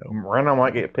and Rhino. Rhino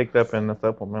might get picked up in the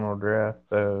supplemental draft,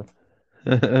 so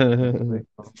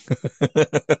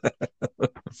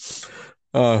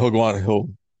He'll go on.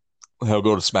 He'll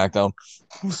go to SmackDown.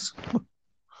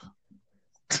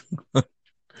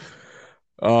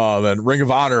 Then Ring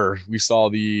of Honor, we saw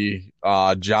the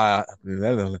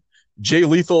Jay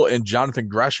Lethal and Jonathan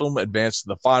Gresham advance to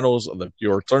the finals of the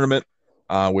Pure Tournament,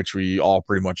 which we all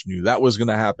pretty much knew that was going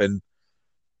to happen.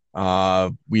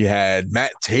 We had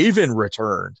Matt Taven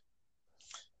returned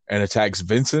and attacks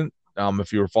Vincent.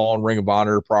 If you were following Ring of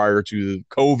Honor prior to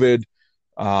COVID,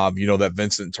 you know that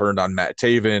Vincent turned on Matt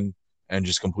Taven and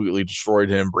just completely destroyed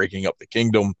him, breaking up the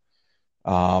kingdom.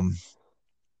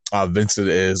 Vincent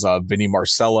is Vinny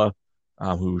Marcella,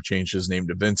 who changed his name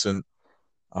to Vincent.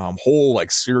 Whole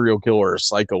like serial killer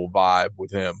psycho vibe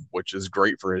with him, which is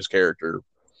great for his character.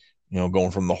 You know,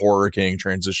 going from the Horror King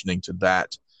transitioning to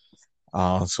that.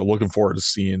 So looking forward to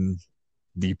seeing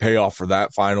the payoff for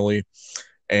that finally.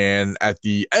 And at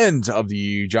the end of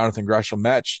the Jonathan Gresham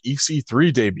match,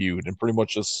 EC3 debuted and pretty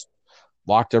much just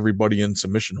locked everybody in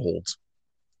submission holds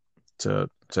to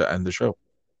end the show.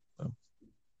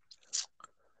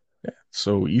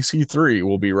 So EC3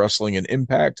 will be wrestling in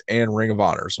Impact and Ring of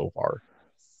Honor so far.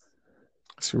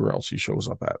 Let's see where else he shows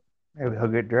up at. Maybe he'll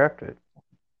get drafted.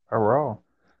 Or Raw.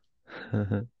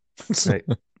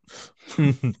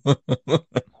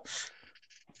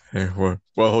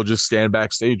 Well, he'll just stand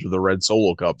backstage with a red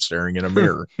Solo Cup staring in a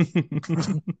mirror.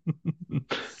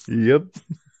 Yep.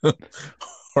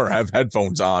 Or have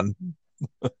headphones on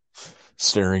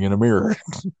staring in a mirror.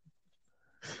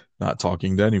 Not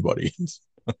talking to anybody.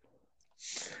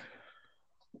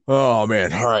 Oh,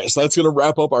 man. All right. So that's going to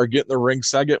wrap up our Get in the Ring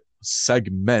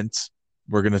segment.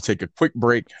 We're going to take a quick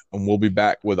break, and we'll be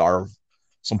back with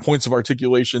some points of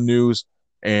articulation news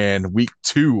and week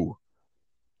 2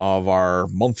 of our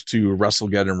month 2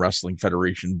 WrestleGeddon Wrestling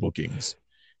Federation bookings.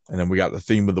 And then we got the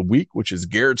theme of the week, which is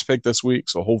Garrett's pick this week.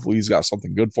 So hopefully he's got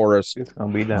something good for us. It's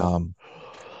going to be done.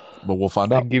 But we'll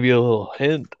find out. I'll give you a little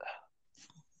hint.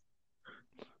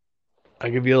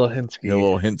 I'll give you a little hint. A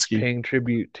little hint ski. Paying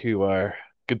tribute to our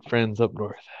good friends up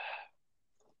north.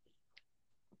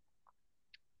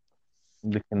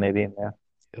 The Canadian, yeah.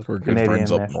 We're good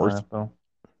friends up north.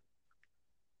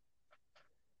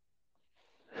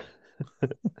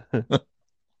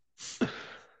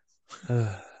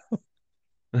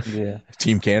 Yeah.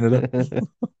 Team Canada.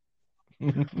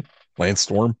 Lance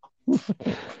Storm.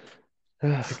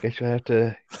 I guess you'll have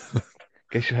to The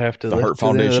listen Hart to the end of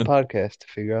Foundation. the podcast to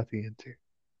figure out the answer.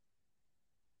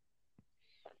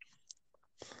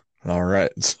 All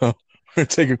right. So we're going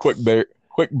to take a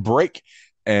quick break,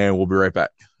 and we'll be right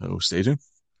back. So stay tuned.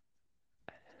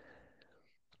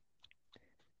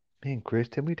 Man, Chris,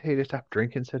 didn't we tell you to stop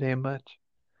drinking so damn much?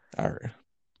 All right.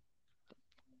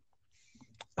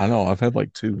 I know. I've had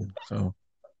like 2. So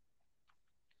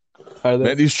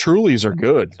man, these Trulies are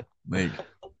good. Like,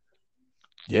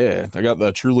 yeah, I got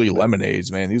the Truly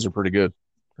lemonades, man. These are pretty good.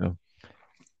 Yeah.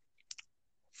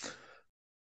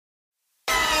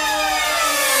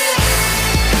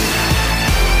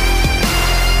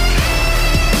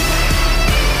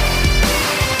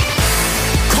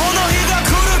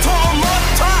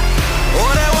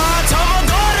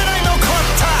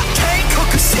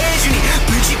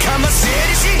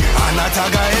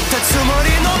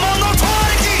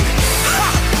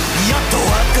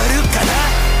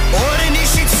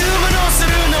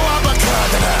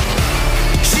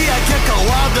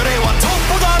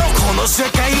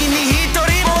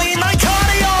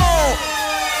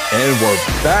 And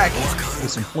we're back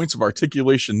with some points of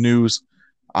articulation news.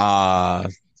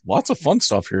 Lots of fun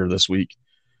stuff here this week.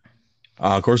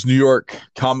 Of course, New York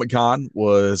Comic-Con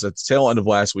was at the tail end of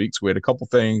last week, so we had a couple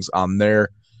things on there.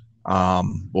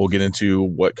 We'll get into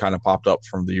what kind of popped up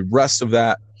from the rest of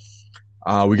that.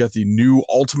 We got the new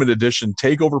Ultimate Edition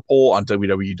takeover poll on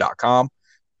WWE.com.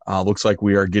 Looks like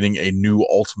we are getting a new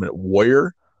Ultimate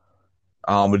Warrior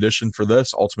edition for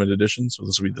this Ultimate Edition. So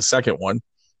this will be the second one.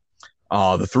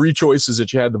 The 3 choices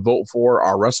that you had to vote for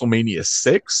are WrestleMania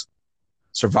 6,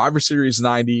 Survivor Series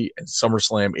 90, and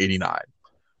SummerSlam 89.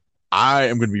 I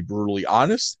am going to be brutally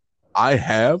honest. I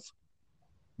have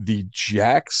the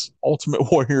Jakks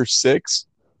Ultimate Warrior 6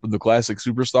 from the Classic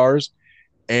Superstars,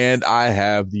 and I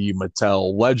have the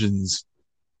Mattel Legends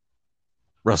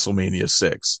WrestleMania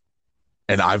 6.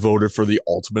 And I voted for the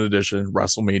Ultimate Edition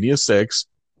WrestleMania 6.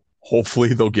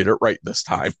 Hopefully they'll get it right this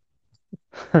time.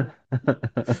 Oh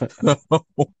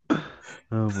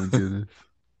my goodness.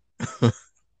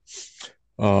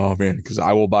 Oh man, because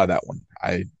I will buy that one.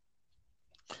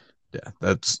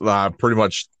 That's pretty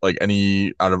much like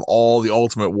any out of all the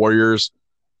Ultimate Warriors,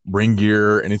 ring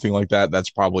gear, anything like that. That's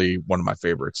probably one of my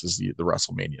favorites is the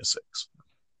WrestleMania 6.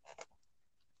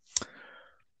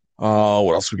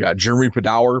 What else we got? Jeremy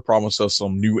Padawer promised us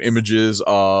some new images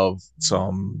of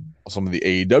some of the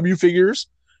AEW figures.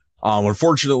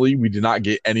 Unfortunately, we did not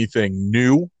get anything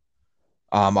new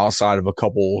outside of a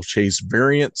couple Chase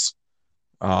variants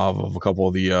of a couple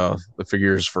of the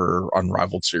figures for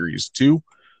Unrivaled Series 2.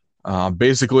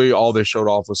 Basically, all they showed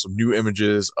off was some new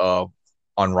images of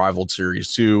Unrivaled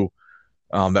Series 2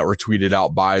 that were tweeted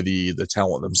out by the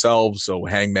talent themselves. So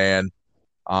Hangman,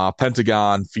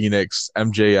 Pentagon, Phoenix,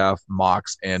 MJF,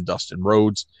 Mox, and Dustin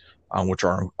Rhodes, which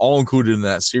are all included in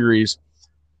that series.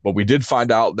 But we did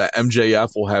find out that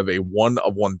MJF will have a 1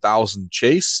 of 1,000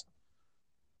 chase,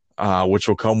 which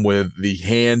will come with the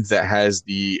hand that has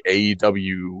the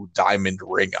AEW diamond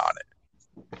ring on it.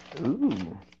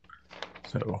 Ooh.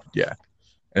 So, yeah.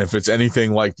 And if it's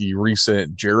anything like the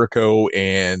recent Jericho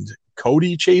and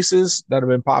Cody chases that have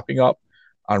been popping up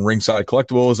on Ringside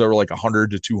Collectibles that were like $100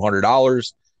 to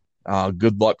 $200,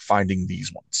 good luck finding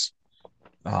these ones.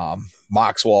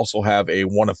 Mox will also have a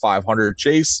 1 of 500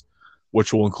 chase,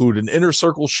 which will include an Inner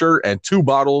Circle shirt and 2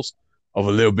 bottles of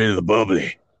a little bit of the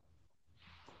bubbly.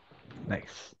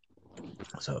 Nice.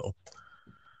 So,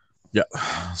 yeah.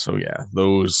 So, yeah,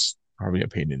 those are probably a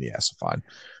pain in the ass to find.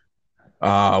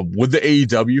 With the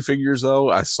AEW figures, though,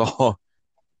 I saw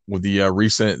with the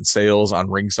recent sales on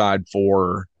Ringside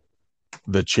for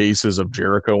the chases of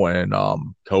Jericho and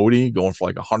Cody going for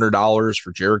like $100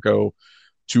 for Jericho,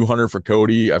 $200 for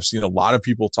Cody. I've seen a lot of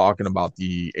people talking about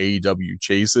the AEW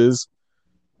chases,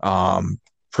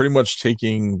 pretty much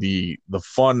taking the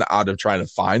fun out of trying to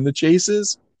find the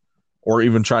chases or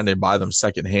even trying to buy them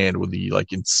secondhand with the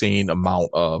like insane amount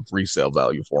of resale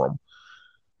value for them.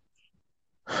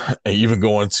 And even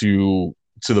going to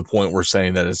the point we're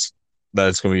saying that it's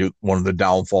going to be one of the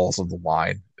downfalls of the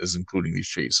line is including these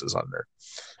chases on there,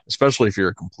 especially if you're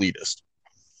a completist.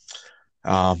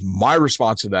 My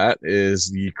response to that is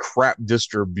the crap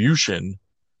distribution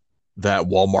that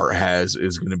Walmart has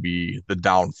is going to be the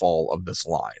downfall of this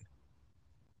line.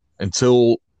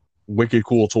 Until Wicked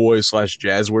Cool Toys /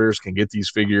 Jazzwares can get these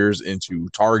figures into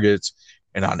Targets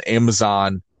and on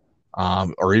Amazon,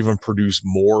 or even produce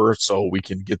more so we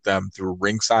can get them through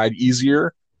Ringside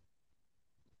easier,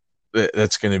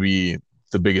 that's going to be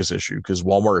the biggest issue, because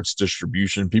Walmart's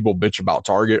distribution, people bitch about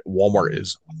Target. Walmart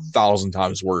is 1,000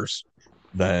 times worse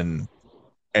than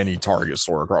any Target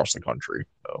store across the country.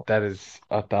 So. That is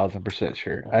 1,000%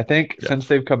 sure. I think since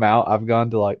they've come out, I've gone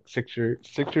to like six or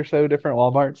so different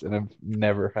Walmarts, and I've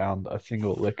never found a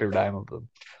single lick or dime of them.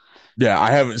 Yeah,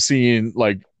 I haven't seen,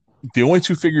 like, the only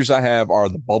 2 figures I have are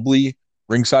the bubbly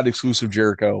Ringside exclusive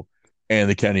Jericho and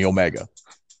the Kenny Omega.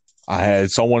 I had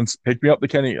someone pick me up the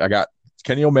Kenny. I got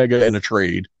Kenny Omega in a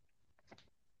trade,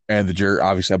 and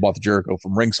obviously I bought the Jericho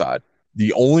from Ringside.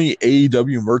 The only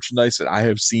AEW merchandise that I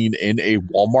have seen in a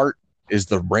Walmart is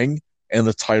the ring and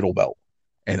the title belt,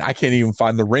 and I can't even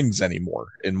find the rings anymore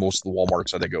in most of the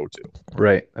Walmarts that I go to.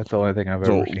 Right, that's the only thing I've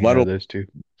ever seen of those 2.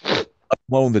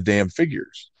 Alone the damn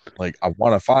figures. Like, I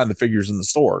want to find the figures in the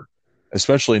store,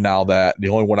 especially now that the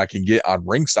only one I can get on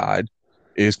Ringside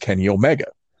is Kenny Omega.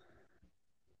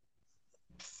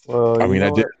 Well, I mean,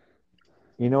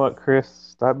 You know what, Chris?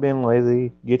 Stop being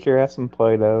lazy. Get your ass some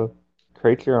Play-Doh.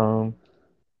 Create your own.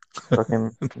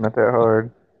 Fucking not that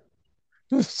hard.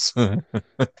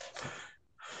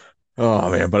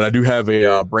 Oh man, but I do have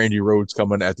a Brandy Rhodes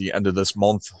coming at the end of this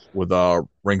month with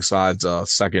Ringside's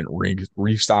second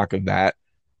restock of that.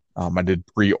 I did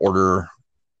pre-order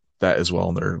that as well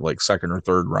in their like second or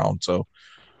third round, so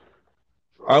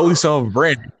I at least have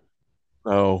Brandy.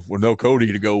 So with no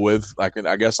Cody to go with, I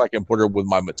guess I can put her with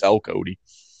my Mattel Cody.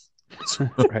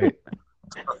 Right.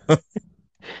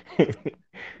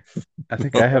 I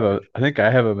think I have a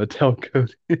Mattel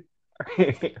Cody.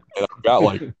 And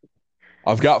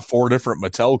I've got 4 different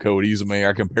Mattel Codys. I mean,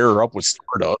 I can pair her up with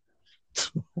Stardust.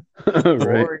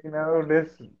 Right. Or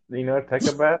take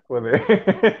a bath with her.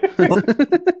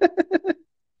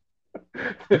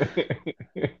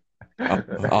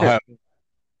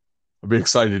 I'll be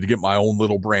excited to get my own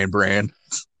little brand.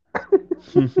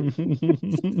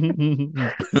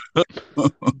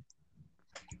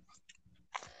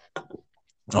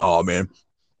 Oh man.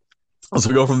 So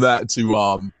we go from that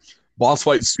to Boss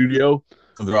Fight Studio,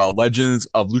 the Legends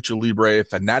of Lucha Libre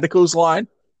Fanaticos line,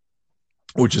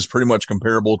 which is pretty much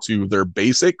comparable to their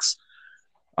basics.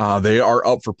 They are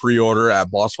up for pre-order at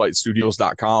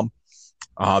bossfightstudios.com.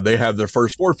 They have their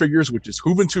first 4 figures, which is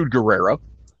Juventud Guerrera,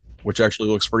 which actually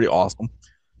looks pretty awesome.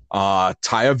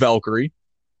 Taya Valkyrie,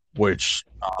 which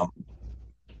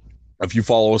if you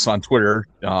follow us on Twitter,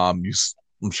 I'm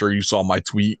sure you saw my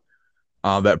tweet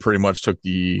that pretty much took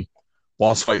the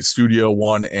Boss Fight Studio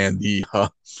one and the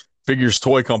Figures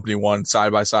Toy Company one,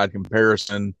 side-by-side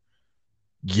comparison.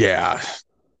 Yeah.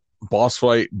 Boss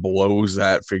Fight blows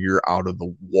that figure out of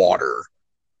the water.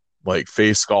 Like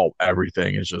face sculpt,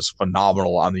 everything is just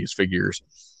phenomenal on these figures.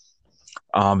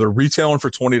 They're retailing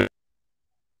for $20.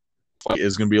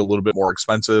 Is going to be a little bit more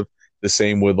expensive. The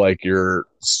same with like your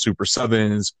Super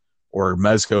Sevens or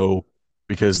Mezco,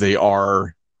 because they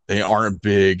aren't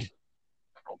big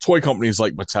toy companies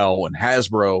like Mattel and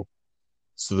Hasbro,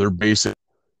 so they're basically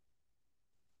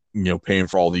paying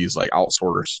for all these like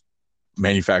outsourcers,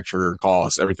 manufacturer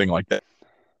costs, everything like that.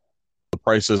 The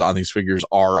prices on these figures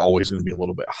are always going to be a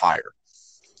little bit higher,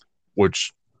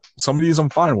 which some of these I'm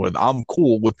fine with. I'm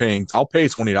cool with paying. I'll pay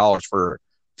 $20 for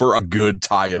a good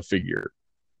Taya figure.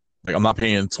 Like I'm not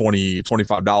paying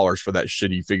 $25 for that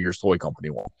shitty Figures Toy Company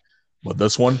one, but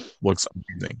this one looks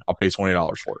amazing. I'll pay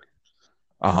 $20 for it.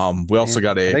 We also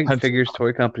got I think Figures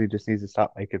Toy Company just needs to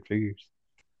stop making figures.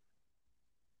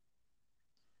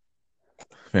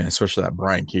 Man, especially that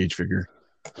Brian Cage figure.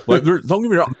 Like, don't get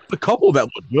me wrong, a couple that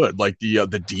look good, like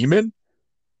the demon,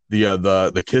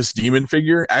 the Kiss Demon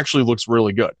figure actually looks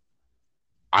really good.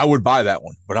 I would buy that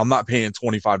one, but I'm not paying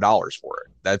 $25 for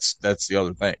it. That's the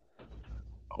other thing.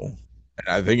 Oh, and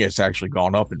I think it's actually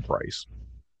gone up in price.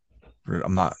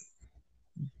 I'm not.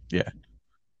 Yeah,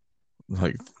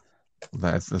 like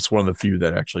that's one of the few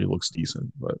that actually looks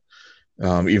decent. But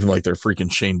even like their freaking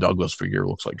Shane Douglas figure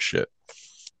looks like shit.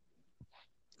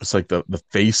 It's like the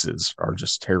faces are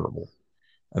just terrible.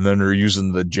 And then they're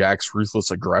using the Jakks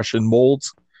Ruthless Aggression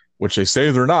molds, which they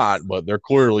say they're not, but they're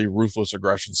clearly Ruthless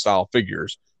Aggression style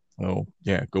figures. Oh,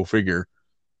 yeah, go figure.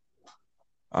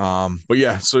 But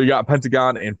yeah, so you got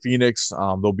Pentagon and Phoenix.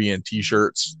 They'll be in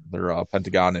t-shirts. They're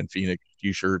Pentagon and Phoenix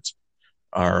t-shirts,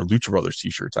 or Lucha Brothers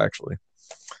t-shirts, actually.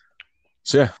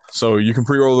 So yeah, so you can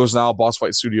pre-order those now,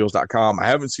 bossfightstudios.com. I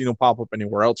haven't seen them pop up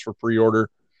anywhere else for pre-order.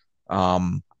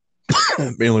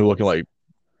 Mainly looking like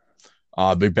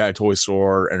Big Bad Toy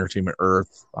Store, Entertainment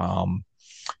Earth.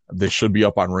 They should be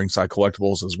up on Ringside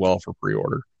Collectibles as well for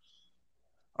pre-order.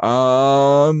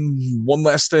 One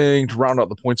last thing to round out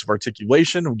the points of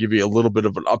articulation. I'll give you a little bit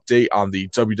of an update on the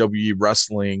WWE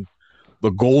Wrestling,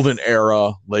 the Golden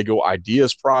Era Lego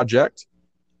Ideas project.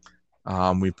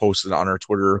 We posted on our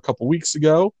Twitter a couple weeks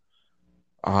ago.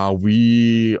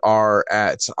 We are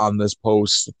at, on this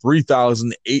post,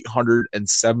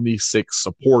 3,876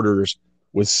 supporters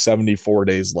with 74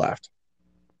 days left.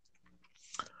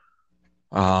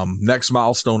 Next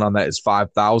milestone on that is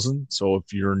 5,000. So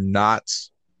if you're not,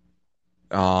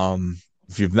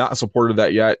 if you've not supported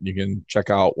that yet, you can check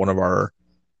out one of our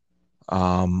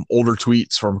older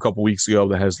tweets from a couple weeks ago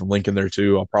that has the link in there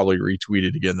too. I'll probably retweet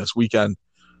it again this weekend.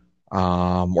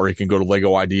 Or you can go to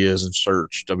Lego Ideas and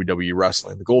search WWE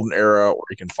Wrestling, the Golden Era, or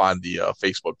you can find the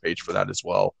Facebook page for that as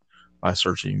well by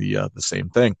searching the same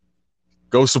thing.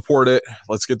 Go support it.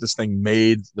 Let's get this thing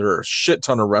made. There are a shit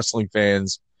ton of wrestling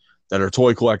fans that are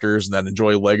toy collectors and that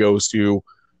enjoy Legos too.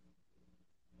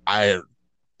 It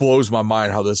blows my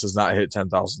mind how this has not hit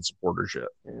 10,000 supporters yet.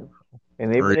 Yeah.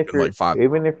 And even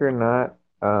if you're not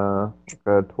a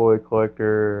toy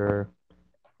collector, or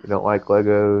you don't like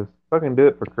Legos, fucking do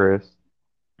it for Chris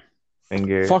and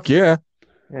Gary. Fuck yeah.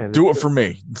 Do it for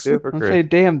me. Do it for Chris.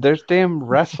 Say, there's damn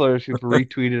wrestlers who've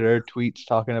retweeted our tweets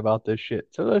talking about this shit.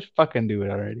 So let's fucking do it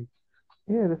already.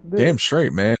 Yeah, damn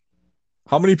straight, man.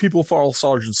 How many people follow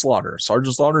Sergeant Slaughter?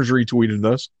 Sergeant Slaughter's retweeted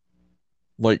this.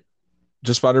 Like,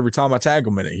 just about every time I tag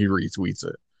him in it, he retweets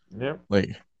it. Yep. Like,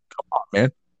 come on,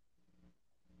 man.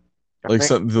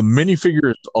 So the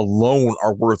minifigures alone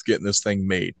are worth getting this thing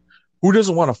made. Who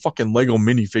doesn't want a fucking Lego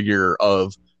minifigure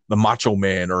of the Macho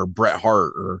Man or Bret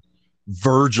Hart or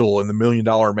Virgil and the $1 Million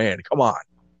Man? Come on.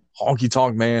 Honky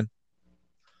Tonk Man.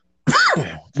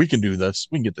 We can do this.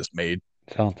 We can get this made.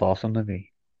 Sounds awesome to me.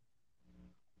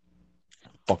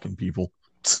 Fucking people.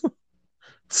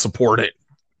 Support it.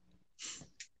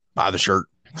 Buy the shirt.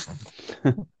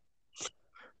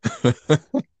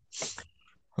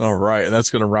 All right. And that's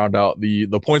going to round out the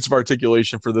points of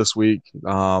articulation for this week.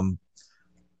 A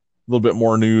little bit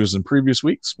more news than previous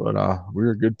weeks, but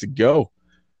we're good to go.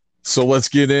 So let's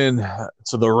get in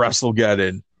to the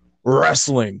WrestleGeddon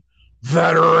Wrestling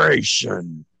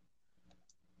Federation.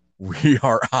 We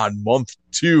are on month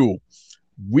 2,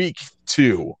 week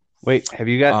 2. Wait, have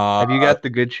you got the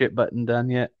good shit button done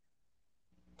yet?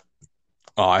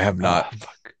 Oh, I have not.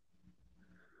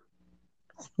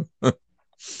 Fuck.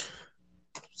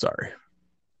 Sorry.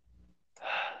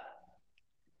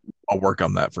 I'll work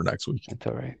on that for next week. That's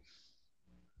all right.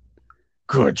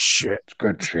 Good shit.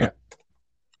 Good shit.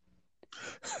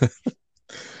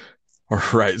 All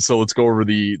right, so let's go over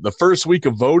the first week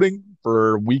of voting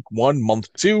for week 1,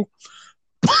 month 2.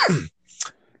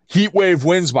 Heat Wave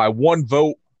wins by 1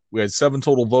 vote. We had 7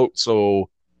 total votes, so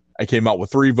I came out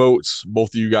with 3 votes. Both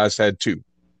of you guys had 2.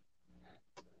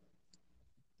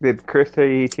 Did Chris tell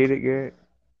you he cheated, Garrett?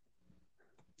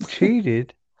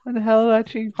 Cheated? What the hell did I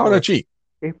cheat How for? did I cheat?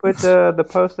 He put the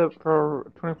post up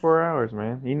for 24 hours,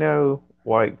 man. You know,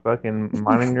 like fucking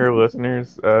minding your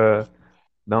listeners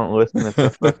don't listen until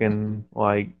fucking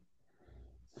like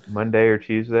Monday or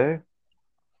Tuesday.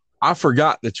 I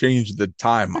forgot to change the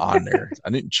time on there. I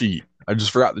didn't cheat. I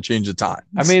just forgot to change the time.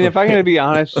 I mean, if I'm going to be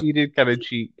honest, you did kind of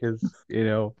cheat because, you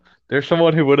know, there's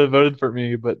someone who would have voted for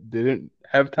me but didn't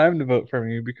have time to vote for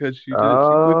me because you did it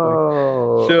too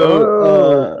quickly.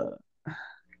 So,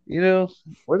 you know,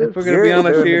 what if we're going to be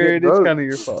honest here, it is kind of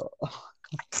your fault.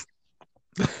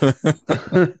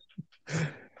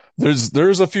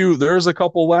 There's a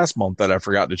couple last month that I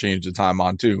forgot to change the time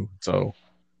on too. So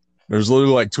there's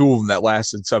literally like 2 of them that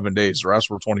lasted 7 days. The rest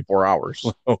were 24 hours.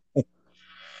 So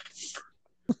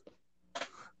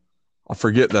I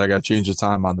forget that I got to change the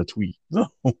time on the tweet.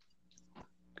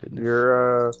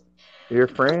 Your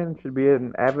friend should be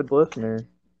an avid listener,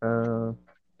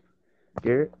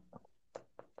 Garrett.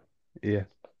 Yeah.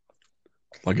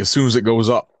 Like as soon as it goes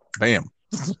up, bam.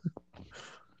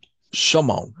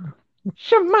 Shimon.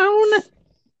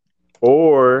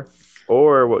 Or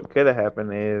what could have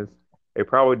happened is they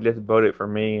probably just voted for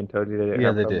me and told you they didn't Yeah,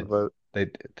 have they to did. vote. They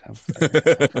did. I'm sorry.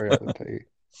 I forgot to tell you.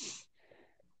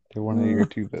 They're one of your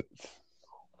 2 votes.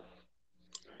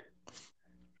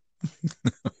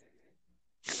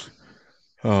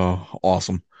 Oh,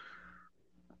 awesome.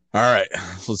 All right,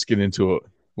 let's get into it.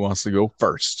 Who wants to go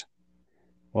first?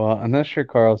 Well, I'm not sure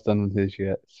Carl's done with his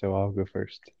yet, so I'll go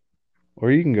first.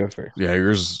 Or you can go first. Yeah,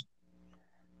 yours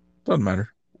doesn't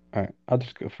matter. All right, I'll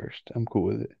just go first. I'm cool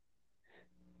with it.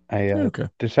 I Okay.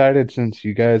 decided since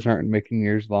you guys aren't making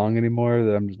yours long anymore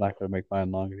that I'm just not going to make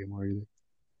mine long anymore either.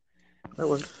 That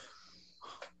was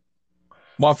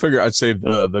Well, I figured I'd save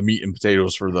the meat and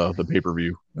potatoes for the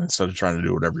pay-per-view instead of trying to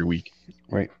do it every week.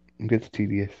 Right. It gets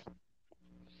tedious.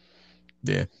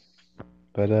 Yeah.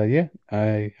 But yeah,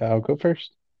 I'll go first.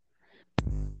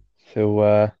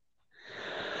 So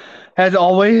as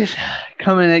always,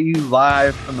 coming at you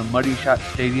live from the Muddy Shot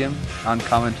Stadium on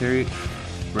commentary,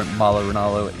 Brent Malo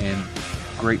Ronaldo and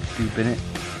Great Stu Bennett.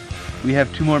 We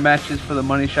have 2 more matches for the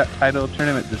Money Shot title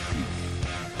tournament this week.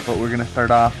 But we're going to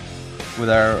start off with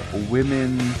our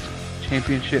women's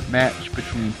championship match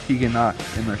between Tegan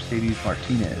Knox and Mercedes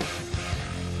Martinez.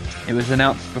 It was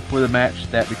announced before the match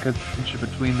that because the tension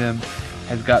between them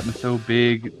has gotten so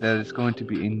big that it's going to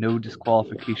be a no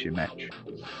disqualification match.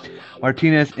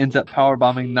 Martinez ends up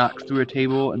powerbombing Knox through a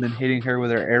table and then hitting her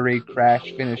with her air raid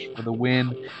crash finish for the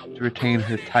win to retain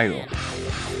his title.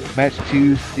 Match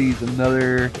 2 sees the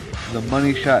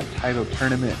Money Shot title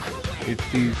tournament. It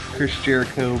sees Chris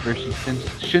Jericho versus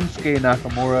Shinsuke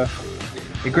Nakamura.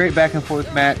 A great back and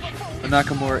forth match, but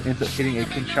Nakamura ends up hitting a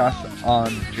Kinshasa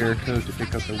on Jericho to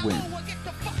pick up the win.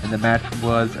 And the match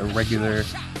was a regular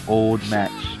old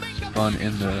match spun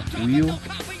in the wheel.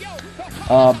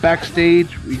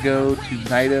 Backstage, we go to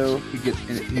Naito. He's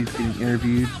getting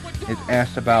interviewed. Is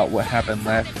asked about what happened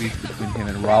last week between him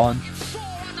and Rollins.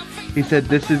 He said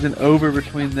this isn't over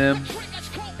between them,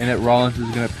 and that Rollins is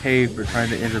going to pay for trying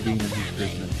to intervene in his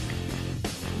business.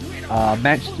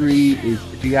 Match 3 is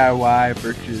DIY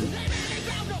versus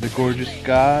the Gorgeous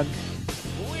Gods.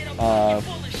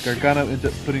 Gargano ends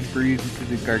up putting Breeze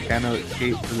into the Gargano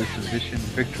escape for the submission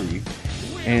victory.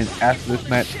 And after this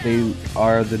match, they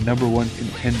are the number 1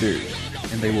 contenders,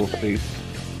 and they will face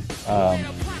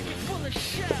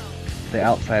the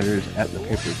Outsiders at the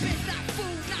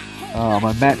pay-per-view.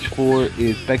 On match 4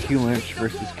 is Becky Lynch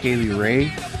versus Kaylee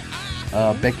Ray.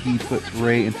 Becky puts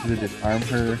Ray into the disarm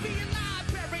her,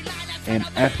 and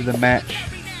after the match,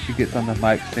 she gets on the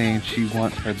mic saying she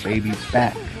wants her baby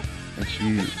back, and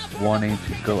she's wanting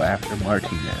to go after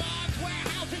Martinez.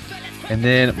 And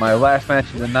then my last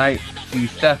match of the night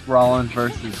sees Seth Rollins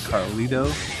versus Carlito.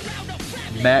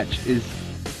 Match is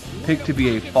picked to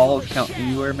be a Falls Count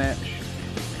Anywhere match.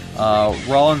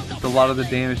 Rollins does a lot of the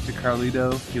damage to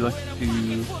Carlito. He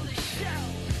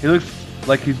looks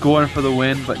like he's going for the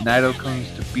win, but Naito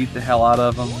comes to beat the hell out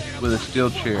of him with a steel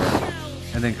chair.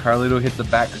 And then Carlito hits a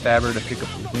backstabber to pick up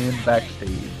the win backstage.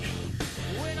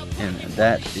 And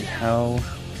that is how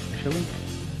the show went.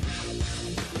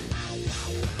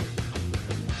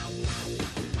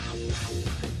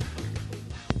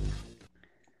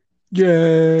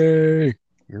 Yay!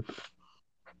 Yep.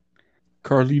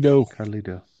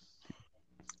 Carlito.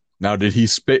 Now, did he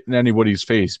spit in anybody's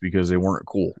face because they weren't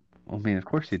cool? I mean, of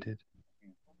course he did.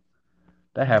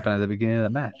 That happened at the beginning of the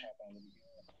match.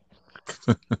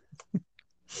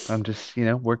 I'm just,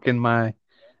 working my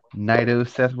Naito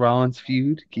Seth Rollins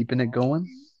feud, keeping it going.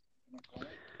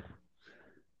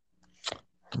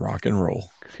 Rock and roll.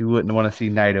 Because who wouldn't want to see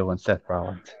Naito and Seth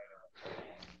Rollins?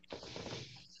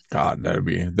 God,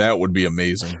 that would be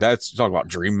amazing. That's talk about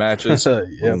dream matches. Yep.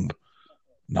 Boom.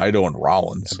 Naito and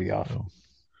Rollins. That'd be awesome.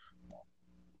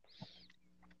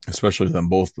 Especially them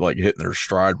both like hitting their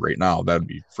stride right now. That'd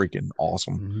be freaking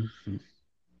awesome. Mm-hmm.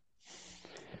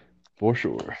 For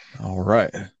sure. All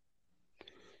right.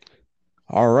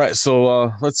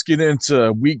 So let's get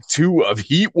into week 2 of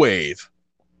Heat Wave.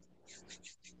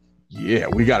 Yeah,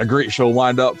 we got a great show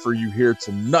lined up for you here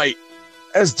tonight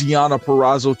as Deonna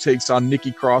Purrazzo takes on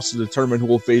Nikki Cross to determine who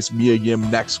will face Mia Yim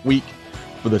next week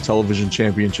for the television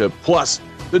championship. Plus,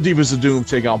 the Divas of Doom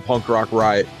take on Punk Rock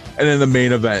Riot. And in the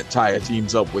main event, Taya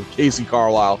teams up with Casey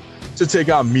Carlisle to take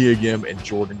on Mia Yim and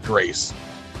Jordan Grace.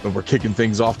 And we're kicking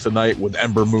things off tonight with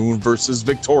Ember Moon versus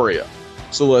Victoria.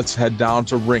 So let's head down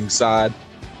to ringside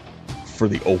for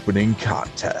the opening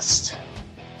contest.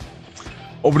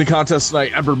 Opening contest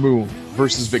tonight, Ember Moon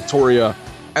versus Victoria.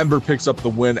 Ember picks up the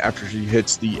win after she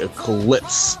hits the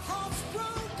Eclipse.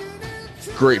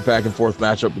 Great back and forth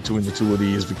matchup between the two of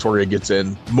these. Victoria gets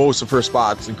in most of her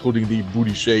spots, including the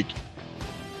booty shake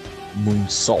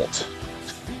moonsault.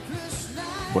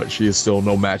 But she is still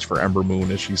no match for Ember Moon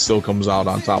as she still comes out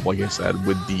on top, like I said,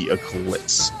 with the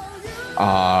Eclipse.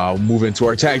 Move into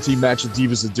our tag team match, the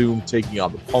Divas of Doom taking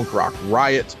on the Punk Rock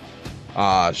Riot.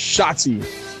 Shotzi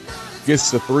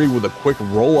gets the 3 with a quick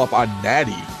roll up on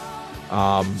Natty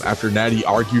after Natty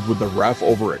argued with the ref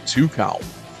over a 2 count.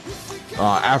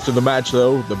 After the match,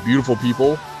 though, the beautiful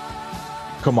people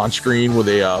come on screen with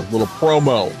a little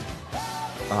promo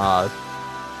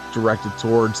directed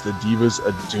towards the Divas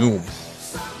of Doom.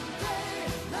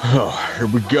 Here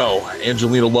we go.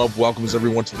 Angelina Love welcomes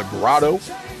everyone to the grotto,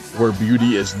 where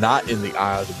beauty is not in the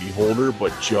eye of the beholder,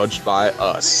 but judged by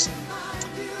us.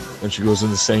 And she goes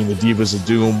into saying the Divas of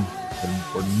Doom, and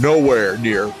we're nowhere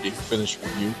near being finished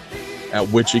with you. At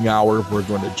witching hour, we're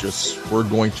going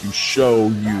to show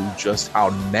you just how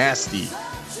nasty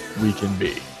we can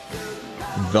be.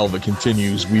 And Velvet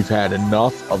continues, we've had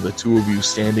enough of the two of you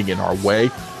standing in our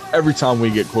way. Every time we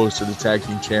get close to the tag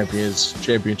team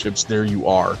championships, there you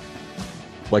are,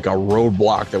 like a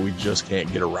roadblock that we just can't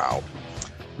get around.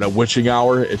 But at witching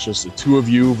hour, it's just the 2 of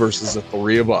you versus the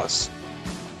 3 of us.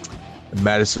 And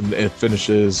Madison, it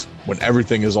finishes, when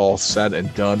everything is all said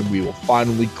and done, we will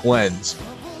finally cleanse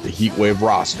the Heat Wave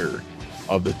roster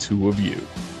of the 2 of you.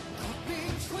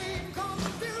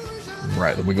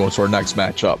 Right, then we go into our next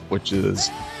matchup, which is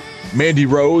Mandy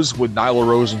Rose with Nyla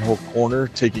Rose in her corner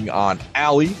taking on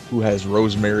Allie, who has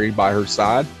Rosemary by her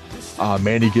side.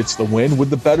 Mandy gets the win with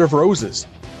the bed of roses.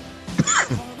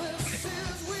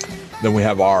 Then we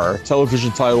have our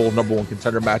television title number 1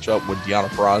 contender matchup with Deonna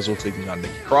Purrazzo taking on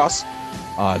Nikki Cross.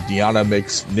 Deonna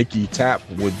makes Nikki tap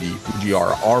with the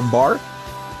Fujiwara armbar.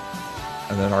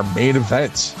 And then our main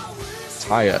event,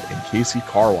 Taya and Casey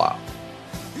Carlisle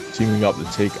teaming up to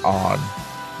take on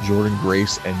Jordan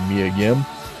Grace and Mia Yim.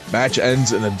 Match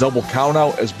ends in a double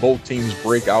countout as both teams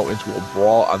break out into a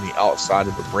brawl on the outside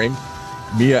of the ring.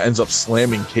 Mia ends up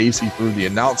slamming Casey through the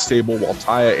announce table while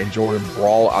Taya and Jordan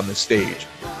brawl on the stage.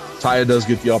 Taya does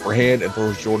get the upper hand and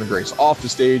throws Jordan Grace off the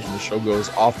stage, and the show goes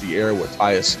off the air with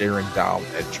Taya staring down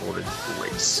at Jordan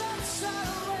Grace.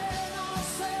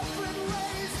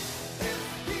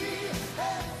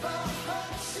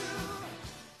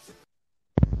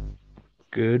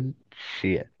 Good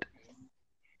shit.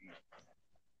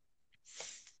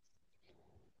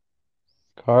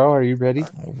 Carl, are you ready?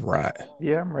 All right.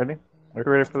 Yeah, I'm ready. We're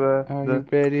ready for Are the you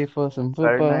ready for some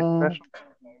Saturday football? night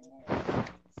special.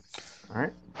 All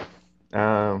right.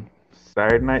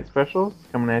 Saturday night specials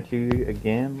coming at you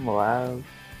again live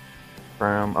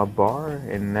from a bar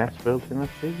in Nashville,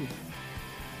 Tennessee.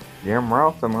 Jim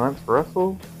Ross and Lance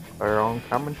Russell are on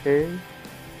commentary,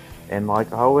 and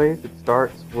like always, it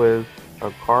starts with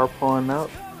a car pulling up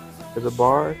to the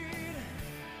bar.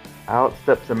 Out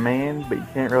steps a man, but you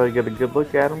can't really get a good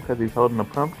look at him because he's holding a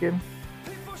pumpkin.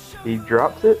 He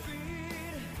drops it.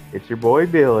 It's your boy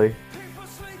Billy.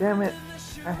 Damn it.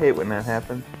 I hate when that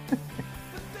happens.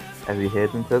 As he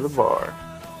heads into the bar.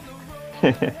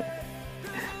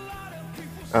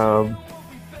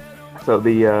 So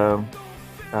the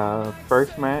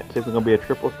first match is going to be a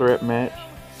triple threat match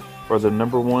for the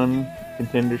number 1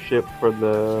 contendership for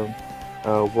the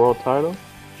world title.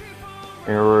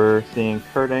 And we're seeing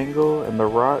Kurt Angle and The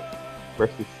Rock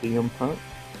versus CM Punk.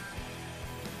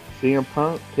 CM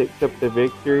Punk picks up the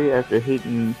victory after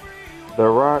hitting The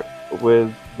Rock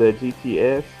with the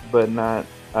GTS, but not.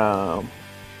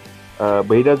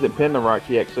 But he doesn't pin The Rock.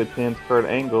 He actually pins Kurt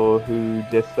Angle, who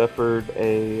just suffered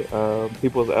a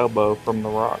people's elbow from The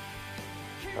Rock.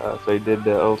 So he did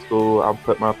the old school. I'll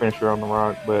put my finisher on The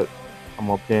Rock, but I'm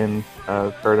gonna pin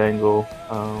Kurt Angle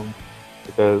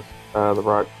because The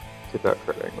Rock took out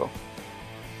Kurt Angle.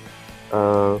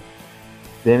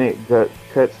 Then it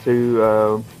cuts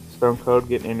to Stone Cold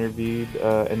getting interviewed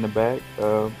in the back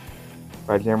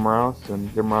by Jim Ross,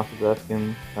 and Jim Ross is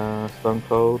asking Stone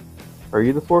Cold, "Are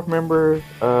you the fourth member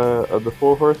of the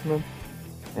Four Horsemen?"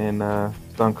 And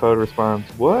Stone Cold responds,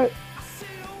 "What?"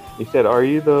 He said, "Are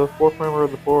you the fourth member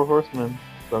of the Four Horsemen?"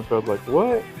 Stone Cold's like,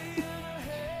 "What?"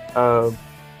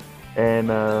 And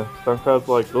Stone Cold's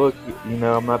like, "Look, you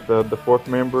know, I'm not the fourth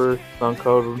member." Stone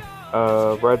Cold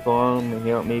rides alone, and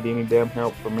he don't need any damn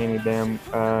help from any damn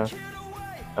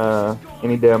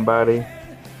body.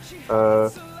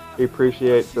 He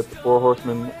appreciates that the Four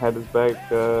Horsemen had his back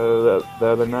the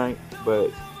other night,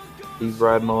 but he's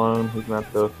riding alone. He's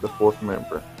not the fourth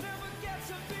member.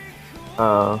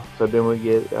 So then we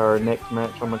get our next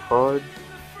match on the card.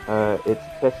 It's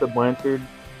Tessa Blanchard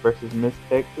versus Miss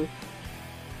Texas.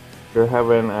 They're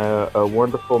having a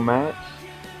wonderful match,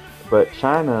 but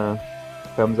Chyna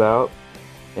comes out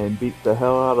and beats the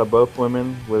hell out of both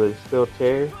women with a steel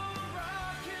chair.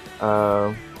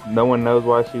 No one knows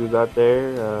why she was out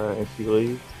there, and she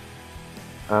leaves.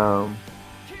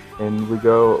 And we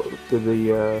go to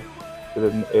the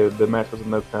match was a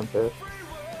no contest.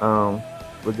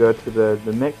 We go to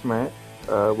the next match,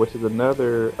 which is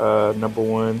another number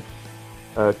one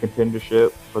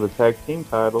contendership for the tag team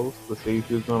titles, to see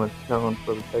who's going to challenge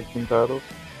for the tag team titles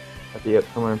at the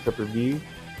upcoming pay-per-view.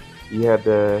 You had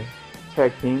the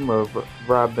tag team of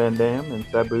Rob Van Dam and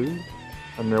Sabu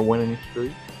on their winning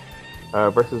streak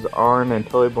versus Arn and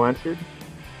Tully Blanchard.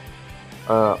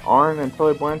 Arn and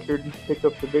Tully Blanchard pick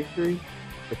up the victory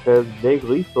because Jay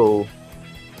Lethal,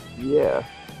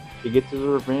 he gets his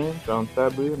revenge on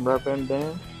Sabu and Rob Van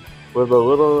Dam with a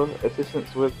little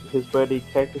assistance with his buddy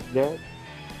Cactus Jack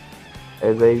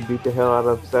as they beat the hell out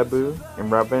of Sabu and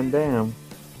Rob Van Dam.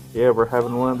 Yeah, we're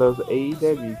having one of those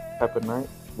AEW type of nights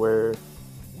where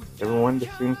everyone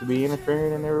just seems to be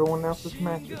interfering in everyone else's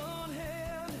matches.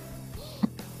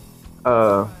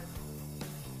 Chyna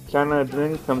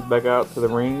then comes back out to the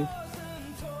ring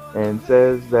and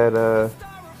says that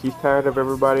she's tired of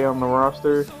everybody on the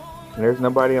roster, and there's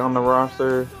nobody on the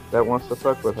roster that wants to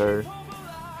fuck with her.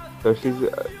 So she's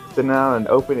sending out an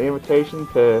open invitation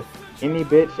to any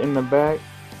bitch in the back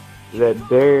that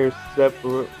dares step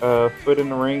foot in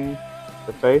the ring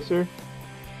to face her.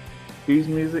 Cue's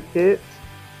music hits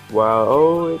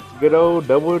while it's good old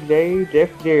Double J Jeff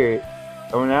Jarrett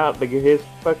coming out to get his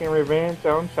fucking revenge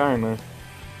on Chyna.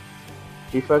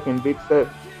 He fucking beats that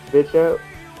bitch up,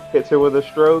 hits her with a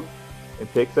stroke,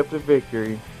 and picks up the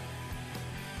victory.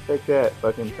 Take that,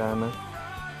 fucking Chyna.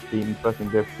 Beating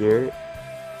fucking Jeff Jarrett.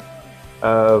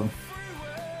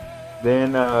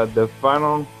 Then the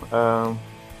final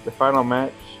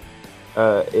match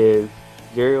is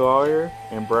Jerry Lawler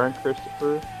and Brian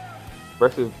Christopher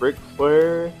versus Ric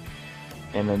Flair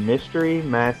and a mystery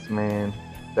masked man.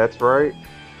 That's right.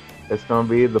 It's going to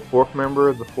be the fourth member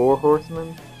of the Four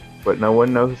Horsemen, but no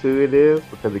one knows who it is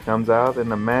because he comes out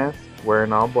in a mask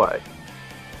wearing all black.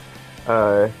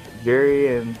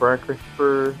 Jerry and Brian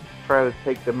Christopher try to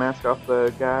take the mask off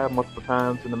the guy multiple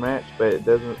times in the match, but it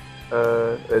doesn't.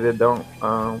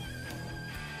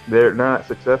 They're not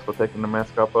successful taking the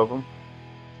mask off of him.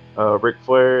 Ric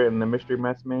Flair and the Mystery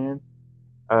Masked Man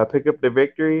pick up the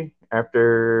victory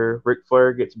after Ric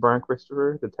Flair gets Brian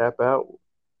Christopher to tap out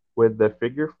with the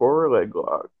figure four leg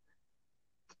lock.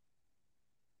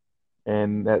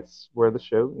 And that's where the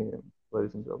show ends,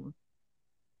 ladies and gentlemen.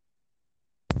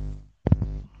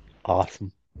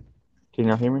 Awesome. Can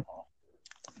y'all hear me?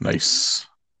 Nice.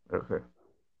 Okay.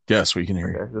 Yes, we can hear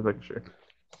you. Okay, just making sure.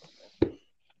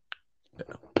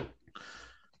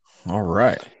 All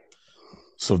right.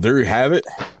 So there you have it.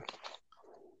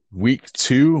 Week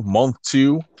 2, month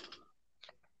 2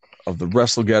 of the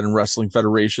WrestleGeddon Wrestling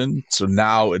Federation. So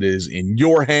now it is in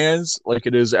your hands like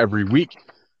it is every week.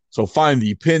 So find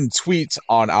the pinned tweet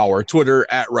on our Twitter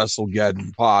at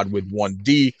WrestleGeddon Pod with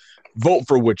 1D. Vote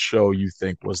for which show you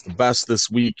think was the best this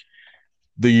week.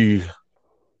 The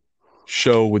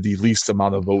show with the least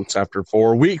amount of votes after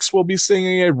 4 weeks will be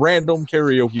singing a random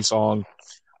karaoke song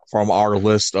from our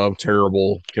list of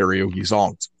terrible karaoke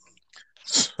songs.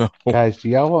 So, guys, do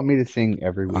y'all want me to sing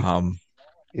every week?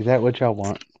 Is that what y'all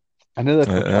want? I know that's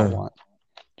what y'all want.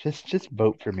 Just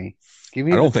vote for me. Give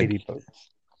me the pity votes.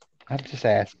 I'm just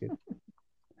asking.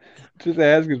 Just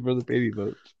asking for the pity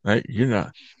votes. Hey, you're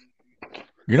not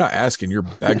asking, you're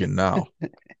begging now.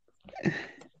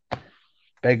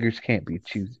 Beggars can't be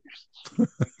choosers.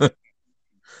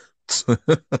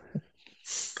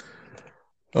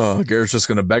 Garrett's just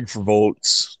gonna beg for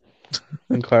votes.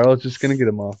 And Carl's just gonna get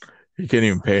them all. He can't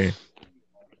even pay.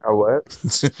 Oh, what?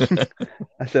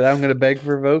 I said I'm gonna beg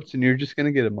for votes, and you're just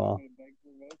gonna get them all.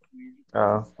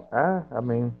 I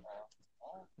mean,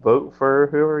 vote for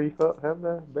whoever you felt have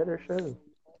the better show.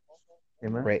 You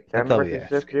know, Right, Cannon that's all we versus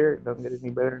ask. Jeff Jarrett doesn't get any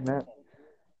better than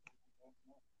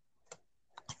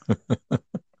that.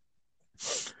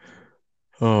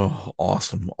 Oh,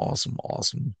 awesome.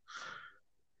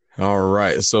 All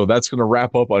right. So that's going to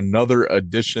wrap up another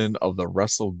edition of the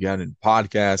WrestleGeddon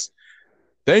podcast.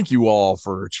 Thank you all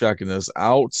for checking us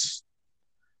out.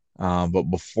 But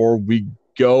before we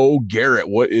go, Garrett,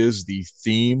 what is the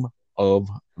theme of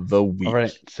the week? All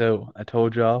right. So I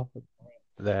told y'all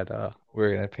that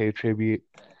we're gonna pay tribute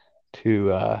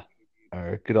to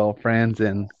our good old friends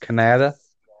in Canada,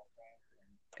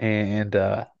 and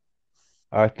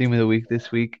our theme of the week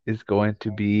this week is going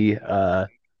to be the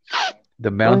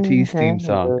Mounties theme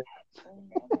song.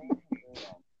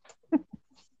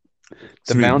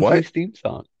 The Mounties Mounties theme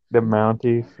song. The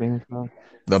Mounties theme song.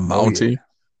 The Mountie.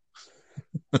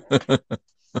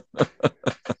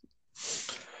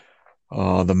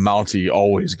 The Mountie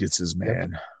always gets his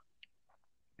man.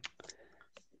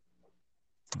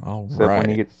 All Except right. when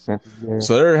he gets sent to jail.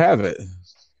 So there you have it.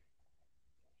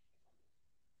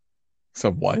 So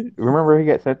what? Remember he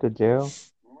got sent to jail?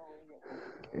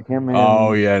 Him and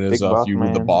Oh yeah, and his Big Boss feud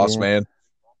with the Man, Boss yeah. Man.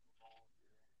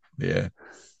 Yeah.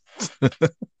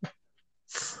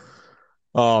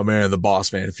 Oh man, the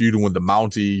Boss Man feuding with the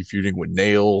Mountie, feuding with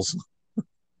Nails.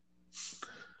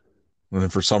 And then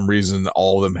for some reason,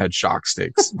 all of them had shock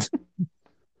sticks.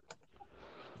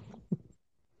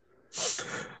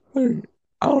 I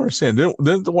don't understand.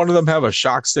 Didn't one of them have a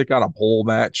shock stick on a pole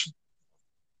match?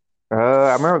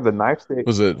 I remember the knife stick.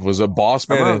 Was it Boss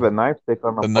I Man? remember the knife stick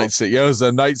on The the nightstick. Yeah, it was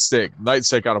a nightstick.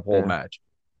 Nightstick on a pole Yeah. match.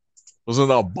 Wasn't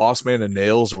it a Boss Man and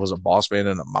Nails, or was it Boss Man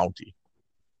and a Mountie?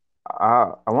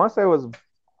 I want to say it was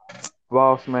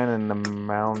Boss Man and the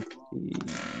Mountie,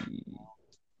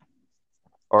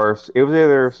 or it was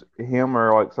either him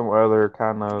or like some other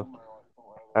kind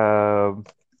of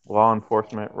law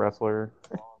enforcement wrestler.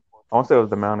 I want to say it was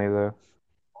the Mountie though.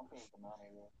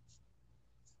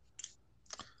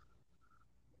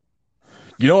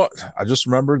 You know what? I just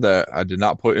remembered that I did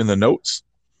not put in the notes.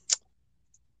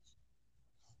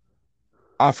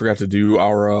 I forgot to do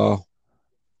our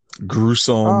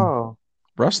gruesome Oh,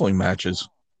 wrestling matches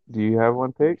do you have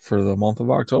one picked? for the month of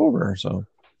October. So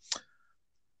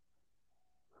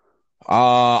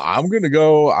I'm gonna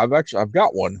go. I've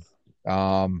got one.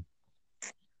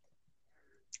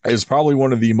 It's probably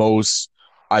one of the most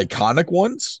iconic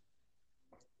ones.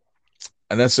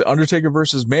 And that's the Undertaker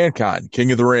versus Mankind,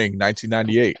 King of the Ring,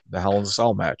 1998, the Hell in a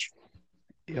Cell match.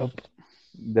 Yep.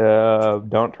 The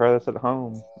Don't Try This at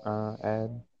Home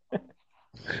ad.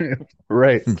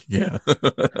 Right. Yeah.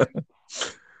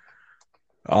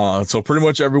 So pretty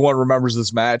much everyone remembers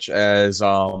this match as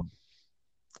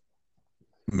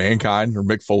Mankind or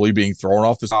Mick Foley being thrown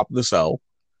off the top of the cell,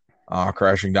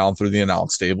 crashing down through the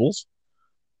announce tables,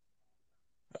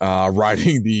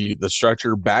 riding the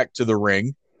stretcher back to the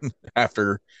ring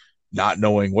after not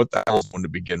knowing what the hell was going to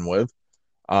begin with.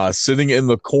 Sitting in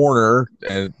the corner,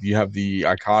 and you have the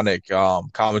iconic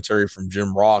commentary from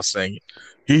Jim Ross saying,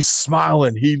 "He's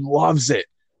smiling, he loves it."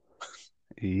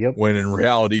 Yep. When in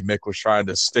reality, Mick was trying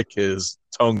to stick his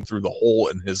tongue through the hole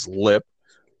in his lip,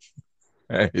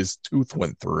 and his tooth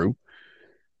went through.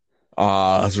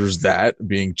 There's that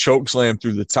being choke slammed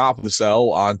through the top of the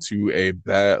cell onto a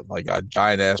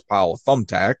giant ass pile of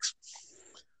thumbtacks.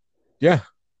 Yeah.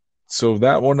 So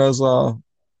that one is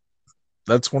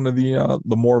that's one of the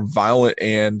more violent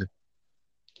and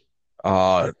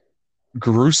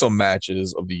gruesome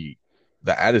matches of the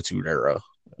Attitude Era.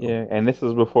 Yeah, and this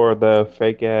is before the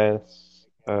fake ass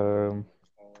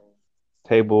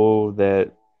table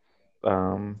that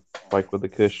like with the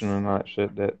cushion and all that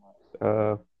shit that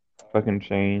fucking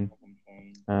Shane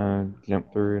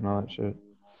jumped through and all that shit.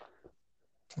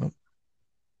 That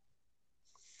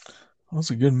was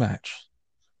a good match.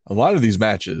 A lot of these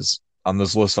matches on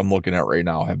this list I'm looking at right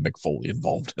now have Mick Foley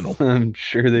involved in them. I'm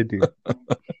sure they do.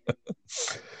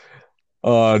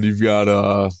 You've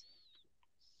got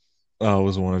what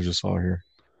was the one I just saw here?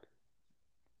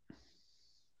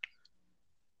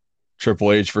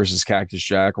 Triple H versus Cactus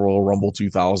Jack, Royal Rumble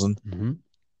 2000. Mm-hmm.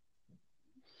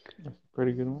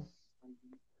 Pretty good one.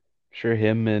 Sure,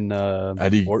 him and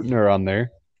Eddie. Orton are on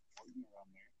there.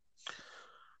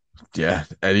 Yeah,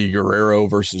 Eddie Guerrero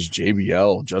versus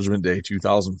JBL, Judgment Day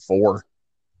 2004.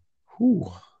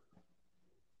 Whew.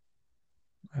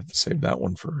 I have to save that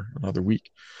one for another week.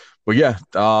 But yeah,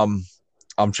 I'm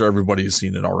sure everybody has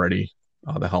seen it already.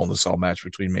 The Hell in a Cell match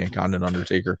between Mankind and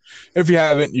Undertaker. If you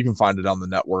haven't, you can find it on the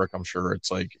network. I'm sure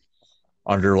it's like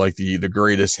under like the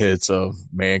greatest hits of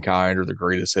Mankind or the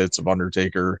greatest hits of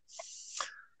Undertaker.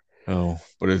 Oh,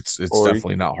 but it's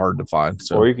definitely not hard to find.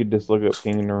 So, or you could just look up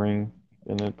King in the Ring,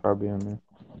 and it'd probably be on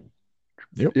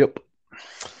there. Yep.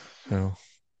 So,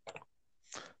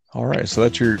 all right. So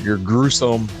that's your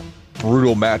gruesome,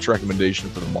 brutal match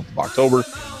recommendation for the month of October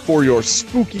for your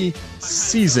spooky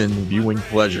season viewing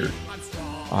pleasure.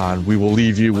 And we will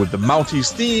leave you with the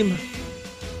Mounties theme.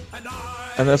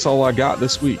 And that's all I got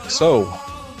this week. So,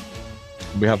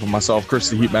 on behalf of myself, Chris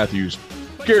the Heat Matthews,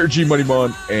 Garrett G. Money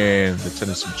Mun, and the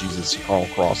Tennessee Jesus, Carl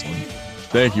Crossland,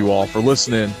 thank you all for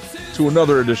listening to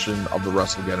another edition of the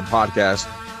WrestleGeddon podcast.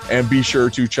 And be sure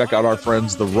to check out our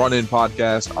friends, the Run-In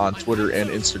Podcast, on Twitter and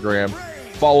Instagram.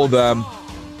 Follow them.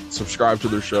 Subscribe to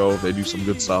their show. They do some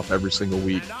good stuff every single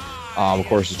week. Of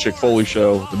course, the Chick Foley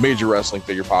Show, the Major Wrestling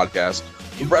Figure Podcast,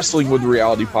 the Wrestling with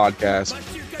Reality Podcast,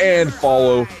 and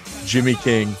follow Jimmy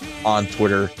King on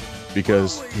Twitter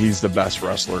because he's the best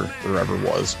wrestler there ever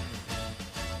was.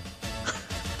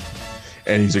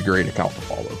 And he's a great account to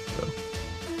follow. So,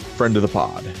 friend of the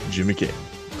pod, Jimmy King.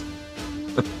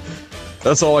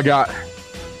 That's all I got.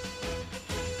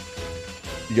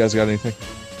 You guys got anything?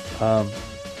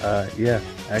 Yeah,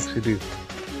 I actually do.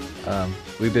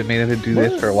 We've been meaning to do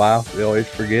this for a while. We always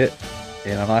forget,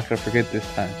 and I'm not going to forget this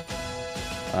time.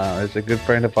 There's a good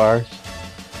friend of ours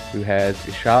who has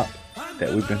a shop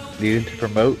that we've been needing to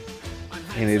promote,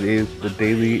 and it is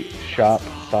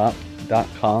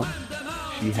thedailyshopstop.com.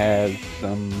 She has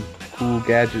some cool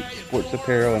gadgets, sports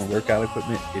apparel, and workout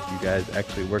equipment if you guys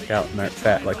actually work out and aren't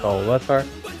fat like all of us are.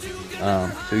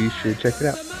 So you should check it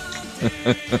out.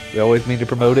 We always mean to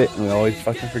promote it, and we always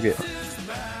fucking forget.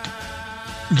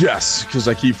 Yes, because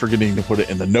I keep forgetting to put it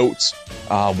in the notes.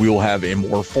 We will have a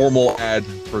more formal ad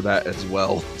for that as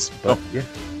well. So, yeah.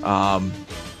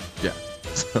 Yeah.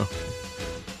 So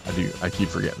I keep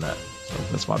forgetting that. So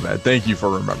that's my bad. Thank you for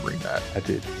remembering that. I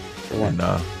did. For one.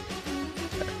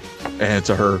 And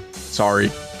to her,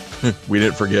 sorry, we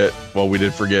didn't forget. Well, we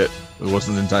did forget. It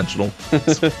wasn't intentional.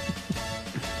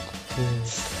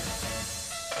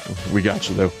 We got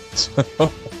you though.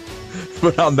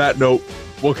 But on that note,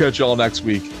 we'll catch y'all next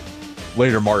week.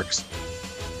 Later, Marks.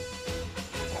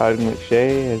 Todd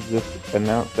McShay has just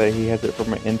announced that he has it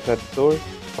from an inside source.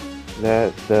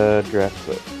 That's the draft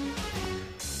book.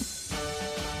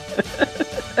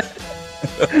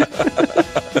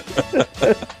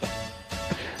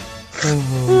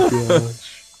 Oh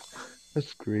gosh,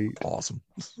 that's great. Awesome.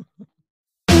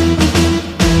 I'm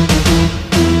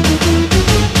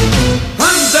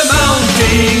the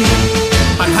Mountie.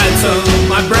 I'm handsome,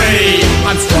 I'm brave,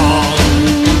 I'm strong.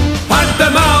 I'm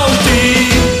the Mountie,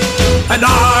 and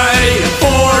I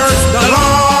enforce the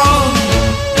law.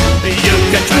 You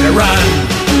can try to run,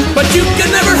 but you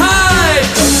can never hide.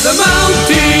 The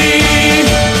Mountie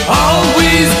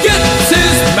always gets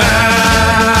his man.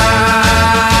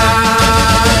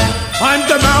 I'm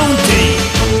the Mountie.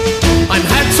 I'm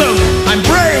handsome, I'm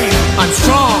brave, I'm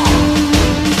strong.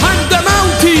 I'm the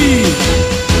Mountie,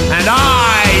 and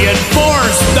I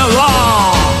enforce the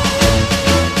law.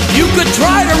 You could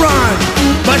try to run,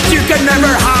 but you can never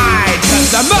hide.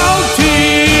 'Cause the Mountie